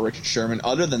play for Richard Sherman.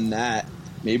 Other than that,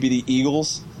 maybe the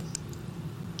Eagles.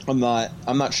 I'm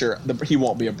not sure. He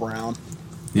won't be a Brown.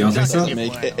 You don't think so?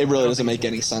 It really doesn't make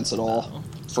any sense at all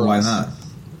for Why us. not?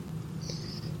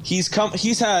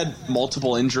 He's had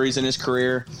multiple injuries in his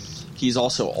career. He's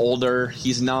also older.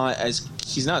 He's not as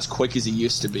quick as he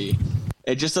used to be.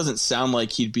 It just doesn't sound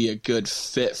like he'd be a good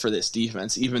fit for this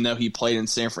defense, even though he played in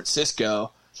San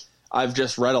Francisco. I've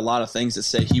just read a lot of things that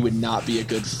say he would not be a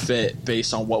good fit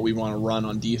based on what we want to run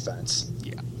on defense.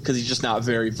 Yeah, because he's just not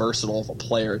very versatile of a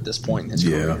player at this point in his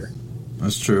career.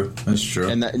 That's true.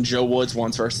 And Joe Woods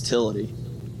wants versatility.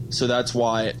 So that's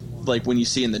why, like, when you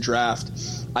see in the draft,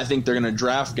 I think they're going to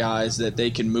draft guys that they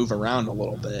can move around a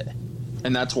little bit.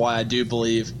 And that's why I do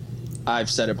believe, I've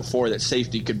said it before, that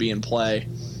safety could be in play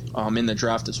in the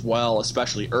draft as well,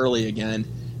 especially early again,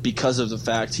 because of the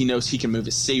fact he knows he can move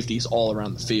his safeties all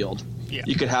around the field. Yeah.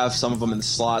 You could have some of them in the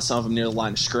slot, some of them near the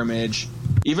line of scrimmage,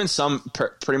 even some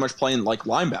pretty much playing like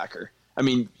linebacker. I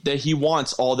mean, he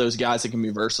wants all those guys that can be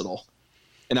versatile.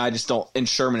 And I just don't. And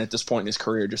Sherman at this point in his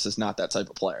career just is not that type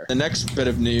of player. The next bit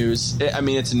of news,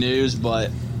 it's news, but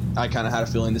I kind of had a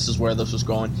feeling this is where this was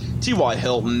going. T.Y.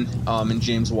 Hilton and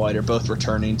James White are both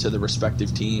returning to the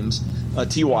respective teams.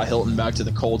 T.Y. Hilton back to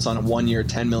the Colts on a 1-year,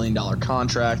 $10 million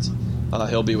contract.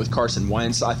 He'll be with Carson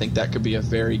Wentz. I think that could be a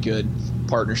very good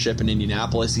partnership in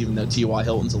Indianapolis, even though T.Y.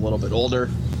 Hilton's a little bit older.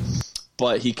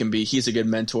 But he's a good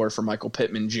mentor for Michael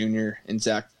Pittman Jr. and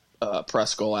Zach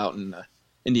Prescott out in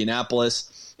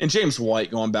Indianapolis. And James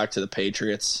White going back to the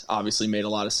Patriots obviously made a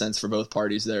lot of sense for both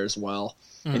parties there as well.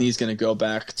 And he's going to go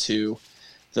back to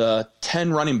the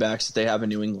 10 running backs that they have in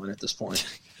New England at this point.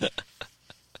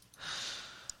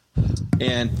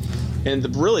 And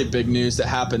the really big news that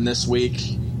happened this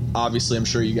week, obviously I'm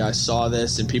sure you guys saw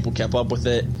this and people kept up with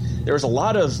it. There was a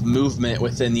lot of movement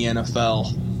within the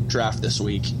NFL draft this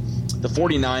week. The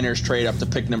 49ers trade up to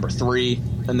pick number 3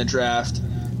 in the draft.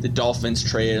 The Dolphins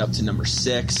traded up to number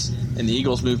 6, and the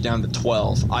Eagles moved down to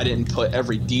 12. I didn't put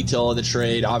every detail of the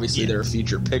trade. Obviously, there are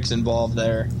future picks involved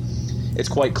there. It's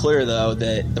quite clear, though,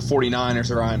 that the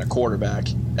 49ers are eyeing a quarterback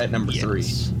at number 3.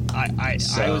 I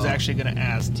was actually going to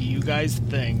ask, do you guys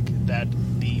think that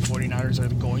the 49ers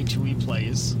are going to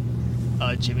replace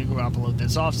Jimmy Garoppolo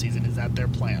this offseason? Is that their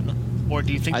plan? Or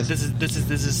do you think this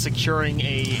is securing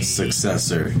a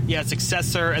successor?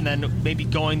 Successor, and then maybe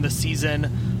going the season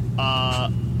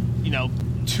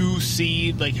to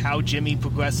see like how Jimmy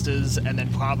progresses, and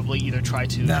then probably either try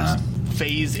to just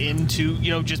phase into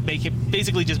just making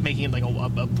it like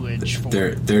a bridge.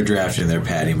 They're drafting their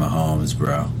Patty Mahomes,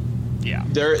 bro. Yeah,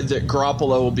 the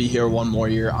Garoppolo will be here one more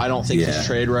year. I don't think he's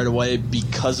traded right away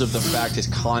because of the fact his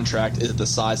contract is the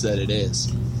size that it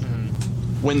is.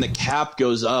 When the cap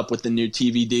goes up with the new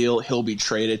TV deal, he'll be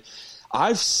traded.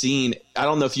 I've seen, I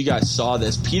don't know if you guys saw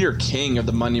this, Peter King of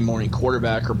the Monday Morning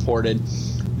Quarterback reported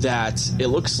that it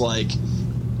looks like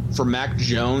for Mac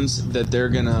Jones that they're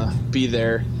going to be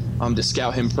there to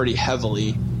scout him pretty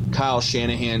heavily. Kyle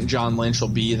Shanahan, John Lynch will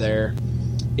be there.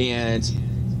 And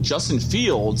Justin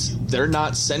Fields, they're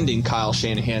not sending Kyle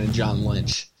Shanahan and John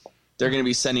Lynch. They're going to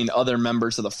be sending other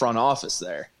members of the front office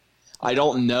there. I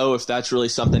don't know if that's really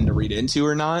something to read into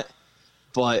or not,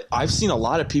 but I've seen a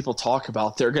lot of people talk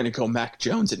about they're going to go Mac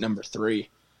Jones at number 3.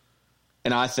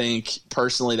 And I think,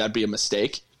 personally, that'd be a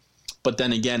mistake. But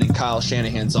then again, in Kyle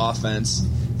Shanahan's offense,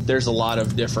 there's a lot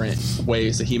of different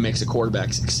ways that he makes a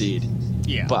quarterback succeed.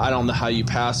 Yeah. But I don't know how you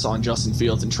pass on Justin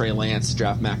Fields and Trey Lance to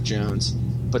draft Mac Jones.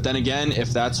 But then again, if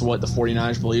that's what the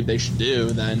 49ers believe they should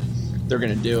do, then they're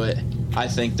going to do it. I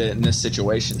think that in this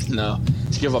situation, to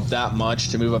give up that much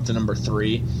to move up to number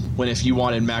 3, when if you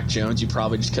wanted Mac Jones, you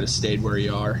probably just could have stayed where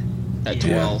you are at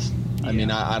 12. I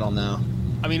mean, I don't know.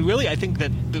 I mean, really, I think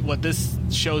that what this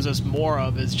shows us more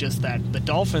of is just that the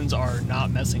Dolphins are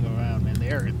not messing around, man.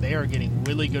 They are getting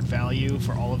really good value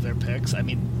for all of their picks. I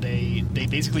mean, they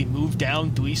basically moved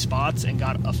down 3 spots and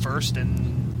got a first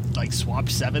and like swapped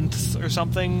 7th or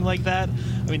something like that.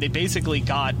 I mean, they basically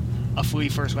got a free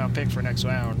first-round pick for next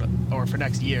round or for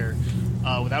next year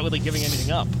without really giving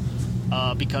anything up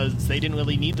because they didn't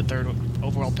really need the 3rd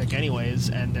overall pick anyways,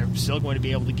 and they're still going to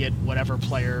be able to get whatever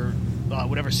player,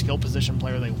 whatever skill position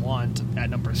player they want at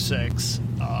number 6.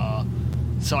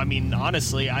 So, I mean,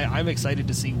 honestly, I'm excited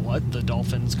to see what the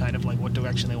Dolphins kind of like what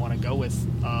direction they want to go with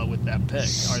that pick.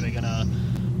 Are they going to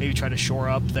maybe try to shore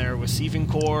up their receiving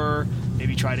core,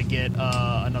 maybe try to get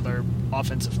another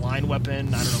offensive line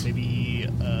weapon? I don't know, maybe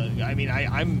I mean,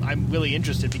 I'm really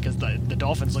interested because the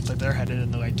Dolphins look like they're headed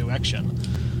in the right direction.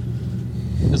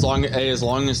 As long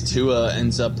as Tua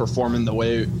ends up performing the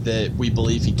way that we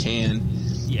believe he can,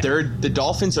 the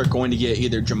Dolphins are going to get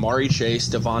either Jamari Chase,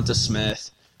 Devonta Smith,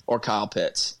 or Kyle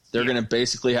Pitts. They're going to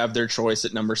basically have their choice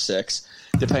at number 6,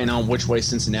 depending on which way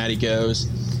Cincinnati goes.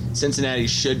 Cincinnati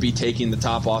should be taking the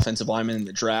top offensive lineman in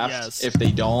the draft. Yes. If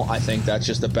they don't, I think that's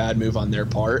just a bad move on their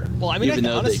part. Well, I mean, even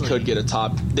though honestly,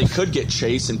 they could get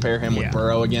Chase and pair him with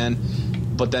Burrow again.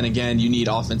 But then again, you need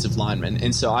offensive linemen,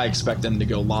 and so I expect them to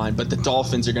go line. But the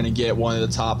Dolphins are going to get one of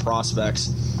the top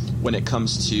prospects when it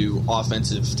comes to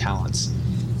offensive talents.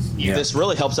 Yeah. This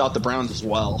really helps out the Browns as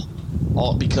well,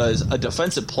 because a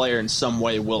defensive player in some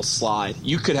way will slide.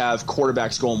 You could have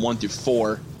quarterbacks going 1 through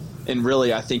 4 And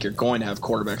really, I think you're going to have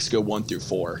quarterbacks go 1 through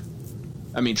 4.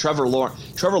 I mean, Trevor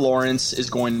Lawrence is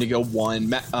going to go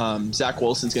 1. Zach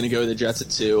Wilson's going to go to the Jets at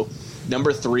 2.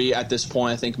 Number 3 at this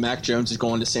point, I think Mac Jones is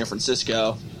going to San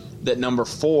Francisco. That number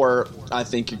 4, I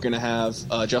think you're going to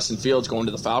have Justin Fields going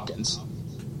to the Falcons.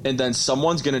 And then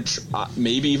someone's going to,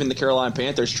 maybe even the Carolina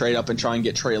Panthers, trade up and try and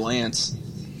get Trey Lance.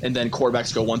 And then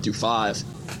quarterbacks go 1 through 5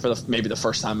 for maybe the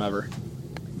first time ever.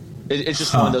 It's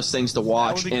just one of those things to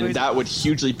watch, and that would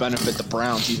hugely benefit the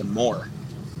Browns even more.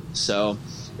 So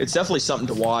it's definitely something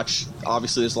to watch.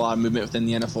 Obviously, there's a lot of movement within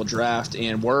the NFL draft,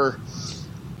 and we're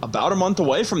about a month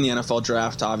away from the NFL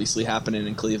draft obviously happening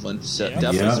in Cleveland. So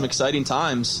definitely some exciting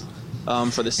times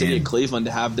for the city of Cleveland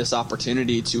to have this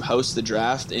opportunity to host the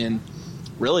draft and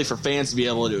really for fans to be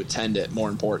able to attend it, more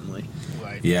importantly.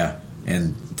 Right. Yeah,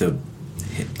 and to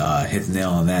hit the nail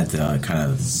on that, to kind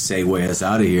of segue us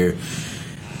out of here,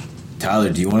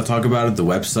 Tyler, do you want to talk about it, the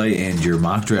website and your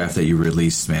mock draft that you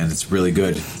released, man? It's really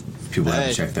good. People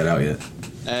haven't checked that out yet.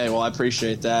 Hey, well, I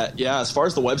appreciate that. Yeah, as far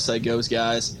as the website goes,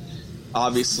 guys,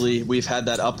 obviously we've had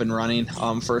that up and running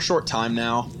for a short time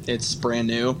now. It's brand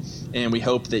new, and we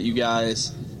hope that you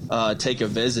guys take a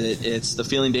visit. It's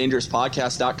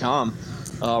thefeelingdangerouspodcast.com.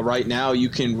 Right now you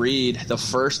can read the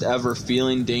first ever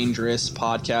Feeling Dangerous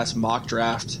podcast mock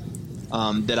draft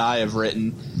that I have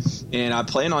written. And I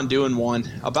plan on doing one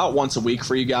about once a week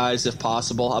for you guys, if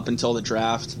possible, up until the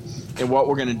draft. And what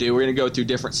we're going to do, we're going to go through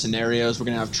different scenarios. We're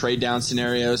going to have trade-down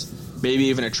scenarios, maybe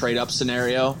even a trade-up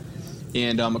scenario,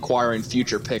 and acquiring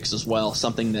future picks as well,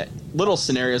 little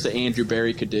scenarios that Andrew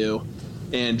Berry could do.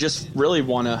 And just really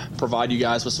want to provide you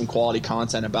guys with some quality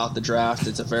content about the draft.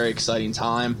 It's a very exciting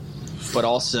time, but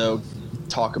also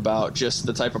talk about just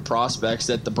the type of prospects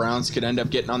that the Browns could end up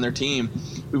getting on their team.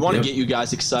 We want to get you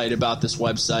guys excited about this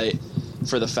website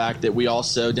for the fact that we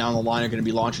also down the line are going to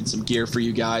be launching some gear for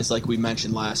you guys like we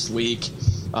mentioned last week.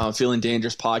 Feeling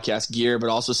Dangerous podcast gear, but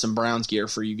also some Browns gear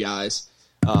for you guys.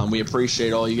 We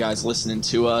appreciate all you guys listening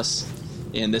to us,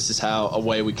 and this is a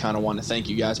way we kind of want to thank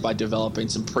you guys by developing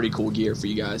some pretty cool gear for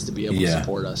you guys to be able to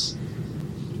support us.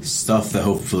 Stuff that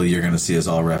hopefully you're going to see us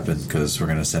all repping, because we're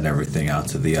going to send everything out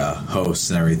to the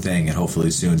hosts and everything, and hopefully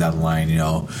soon down the line,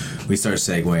 we start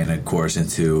segueing, of course,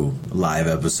 into live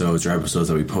episodes or episodes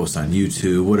that we post on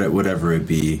YouTube, whatever it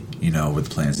be, with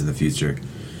plans in the future.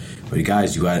 But you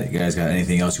guys got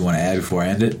anything else you want to add before I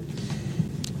end it?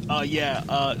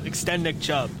 Extend Nick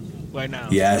Chubb right now.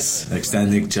 Yes,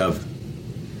 extend Nick Chubb.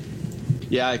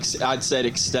 Yeah, I'd say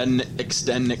extend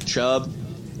Nick Chubb.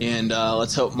 And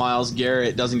let's hope Myles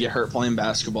Garrett doesn't get hurt playing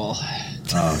basketball.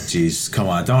 Oh, jeez. Come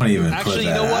on. Don't even put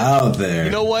that out there.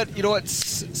 You know what?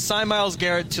 Sign Myles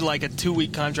Garrett to like a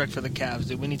 2-week contract for the Cavs,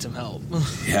 dude. We need some help.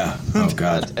 Yeah. Oh,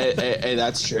 God. Hey,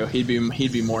 that's true. He'd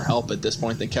be more help at this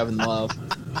point than Kevin Love.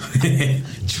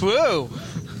 True.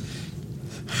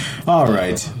 All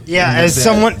right. Yeah, as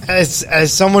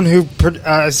someone who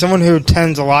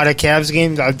attends a lot of Cavs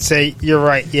games, I'd say you're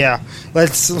right. Yeah,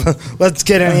 let's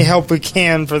get any help we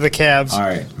can for the Cavs. All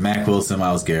right, Mac Wilson,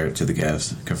 Myles Garrett to the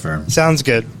Cavs. Confirmed. Sounds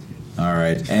good. All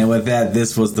right, and with that,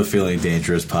 this was the Feeling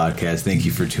Dangerous podcast. Thank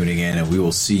you for tuning in, and we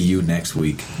will see you next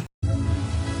week.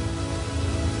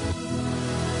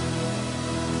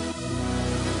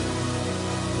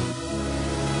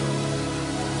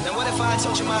 I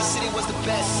told you my city was the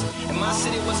best, and my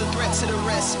city was a threat to the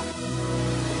rest.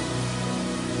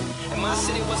 And my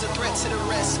city was a threat to the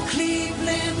rest.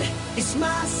 Cleveland is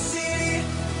my city,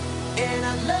 and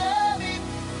I love it.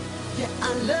 Yeah,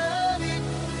 I love it.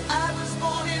 I was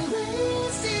born and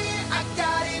raised here. I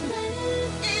got it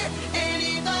made here. And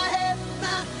if I have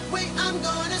my way, I'm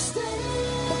gonna stay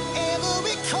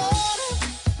every corner.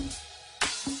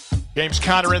 James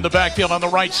Conner in the backfield on the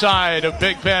right side of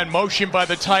Big Ben. Motion by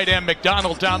the tight end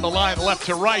McDonald down the line left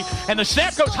to right. And the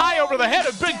snap goes high over the head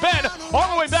of Big Ben.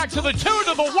 All the way back to the 2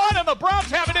 to the 1. And the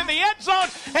Browns have it in the end zone.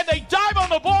 And they dive on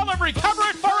the ball and recover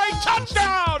it for a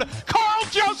touchdown. Carl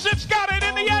Joseph's got it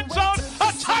in the end zone.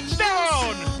 A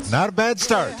touchdown. Not a bad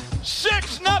start.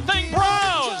 6-0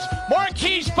 Browns.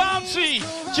 Marquise Pouncey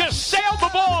just sailed the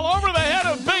ball over the head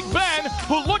of Big Ben,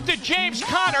 who looked at James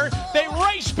Conner. They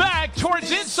raced back towards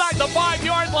inside the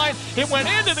 5-yard line. It went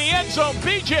into the end zone.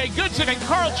 B.J. Goodson and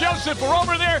Carl Joseph were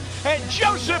over there, and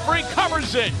Joseph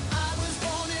recovers it.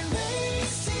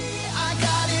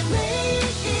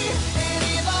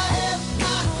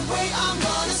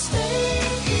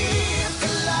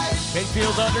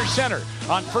 Mayfield under center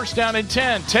on 1st down and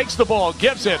 10. Takes the ball,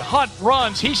 gives it. Hunt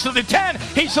runs. He's to the 10.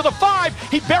 He's to the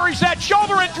 5. He buries that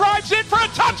shoulder and drives in for a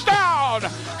touchdown.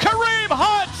 Kareem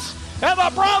Hunt, and the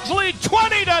Browns lead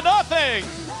 20-0.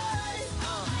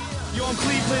 Yo, I'm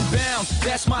Cleveland bound,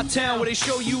 that's my town, where they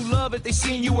show you love if they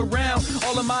seeing you around.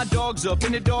 All of my dogs up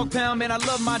in the dog pound, man, I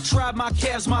love my tribe, my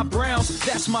Cavs, my Browns.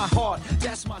 That's my heart,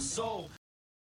 that's my soul.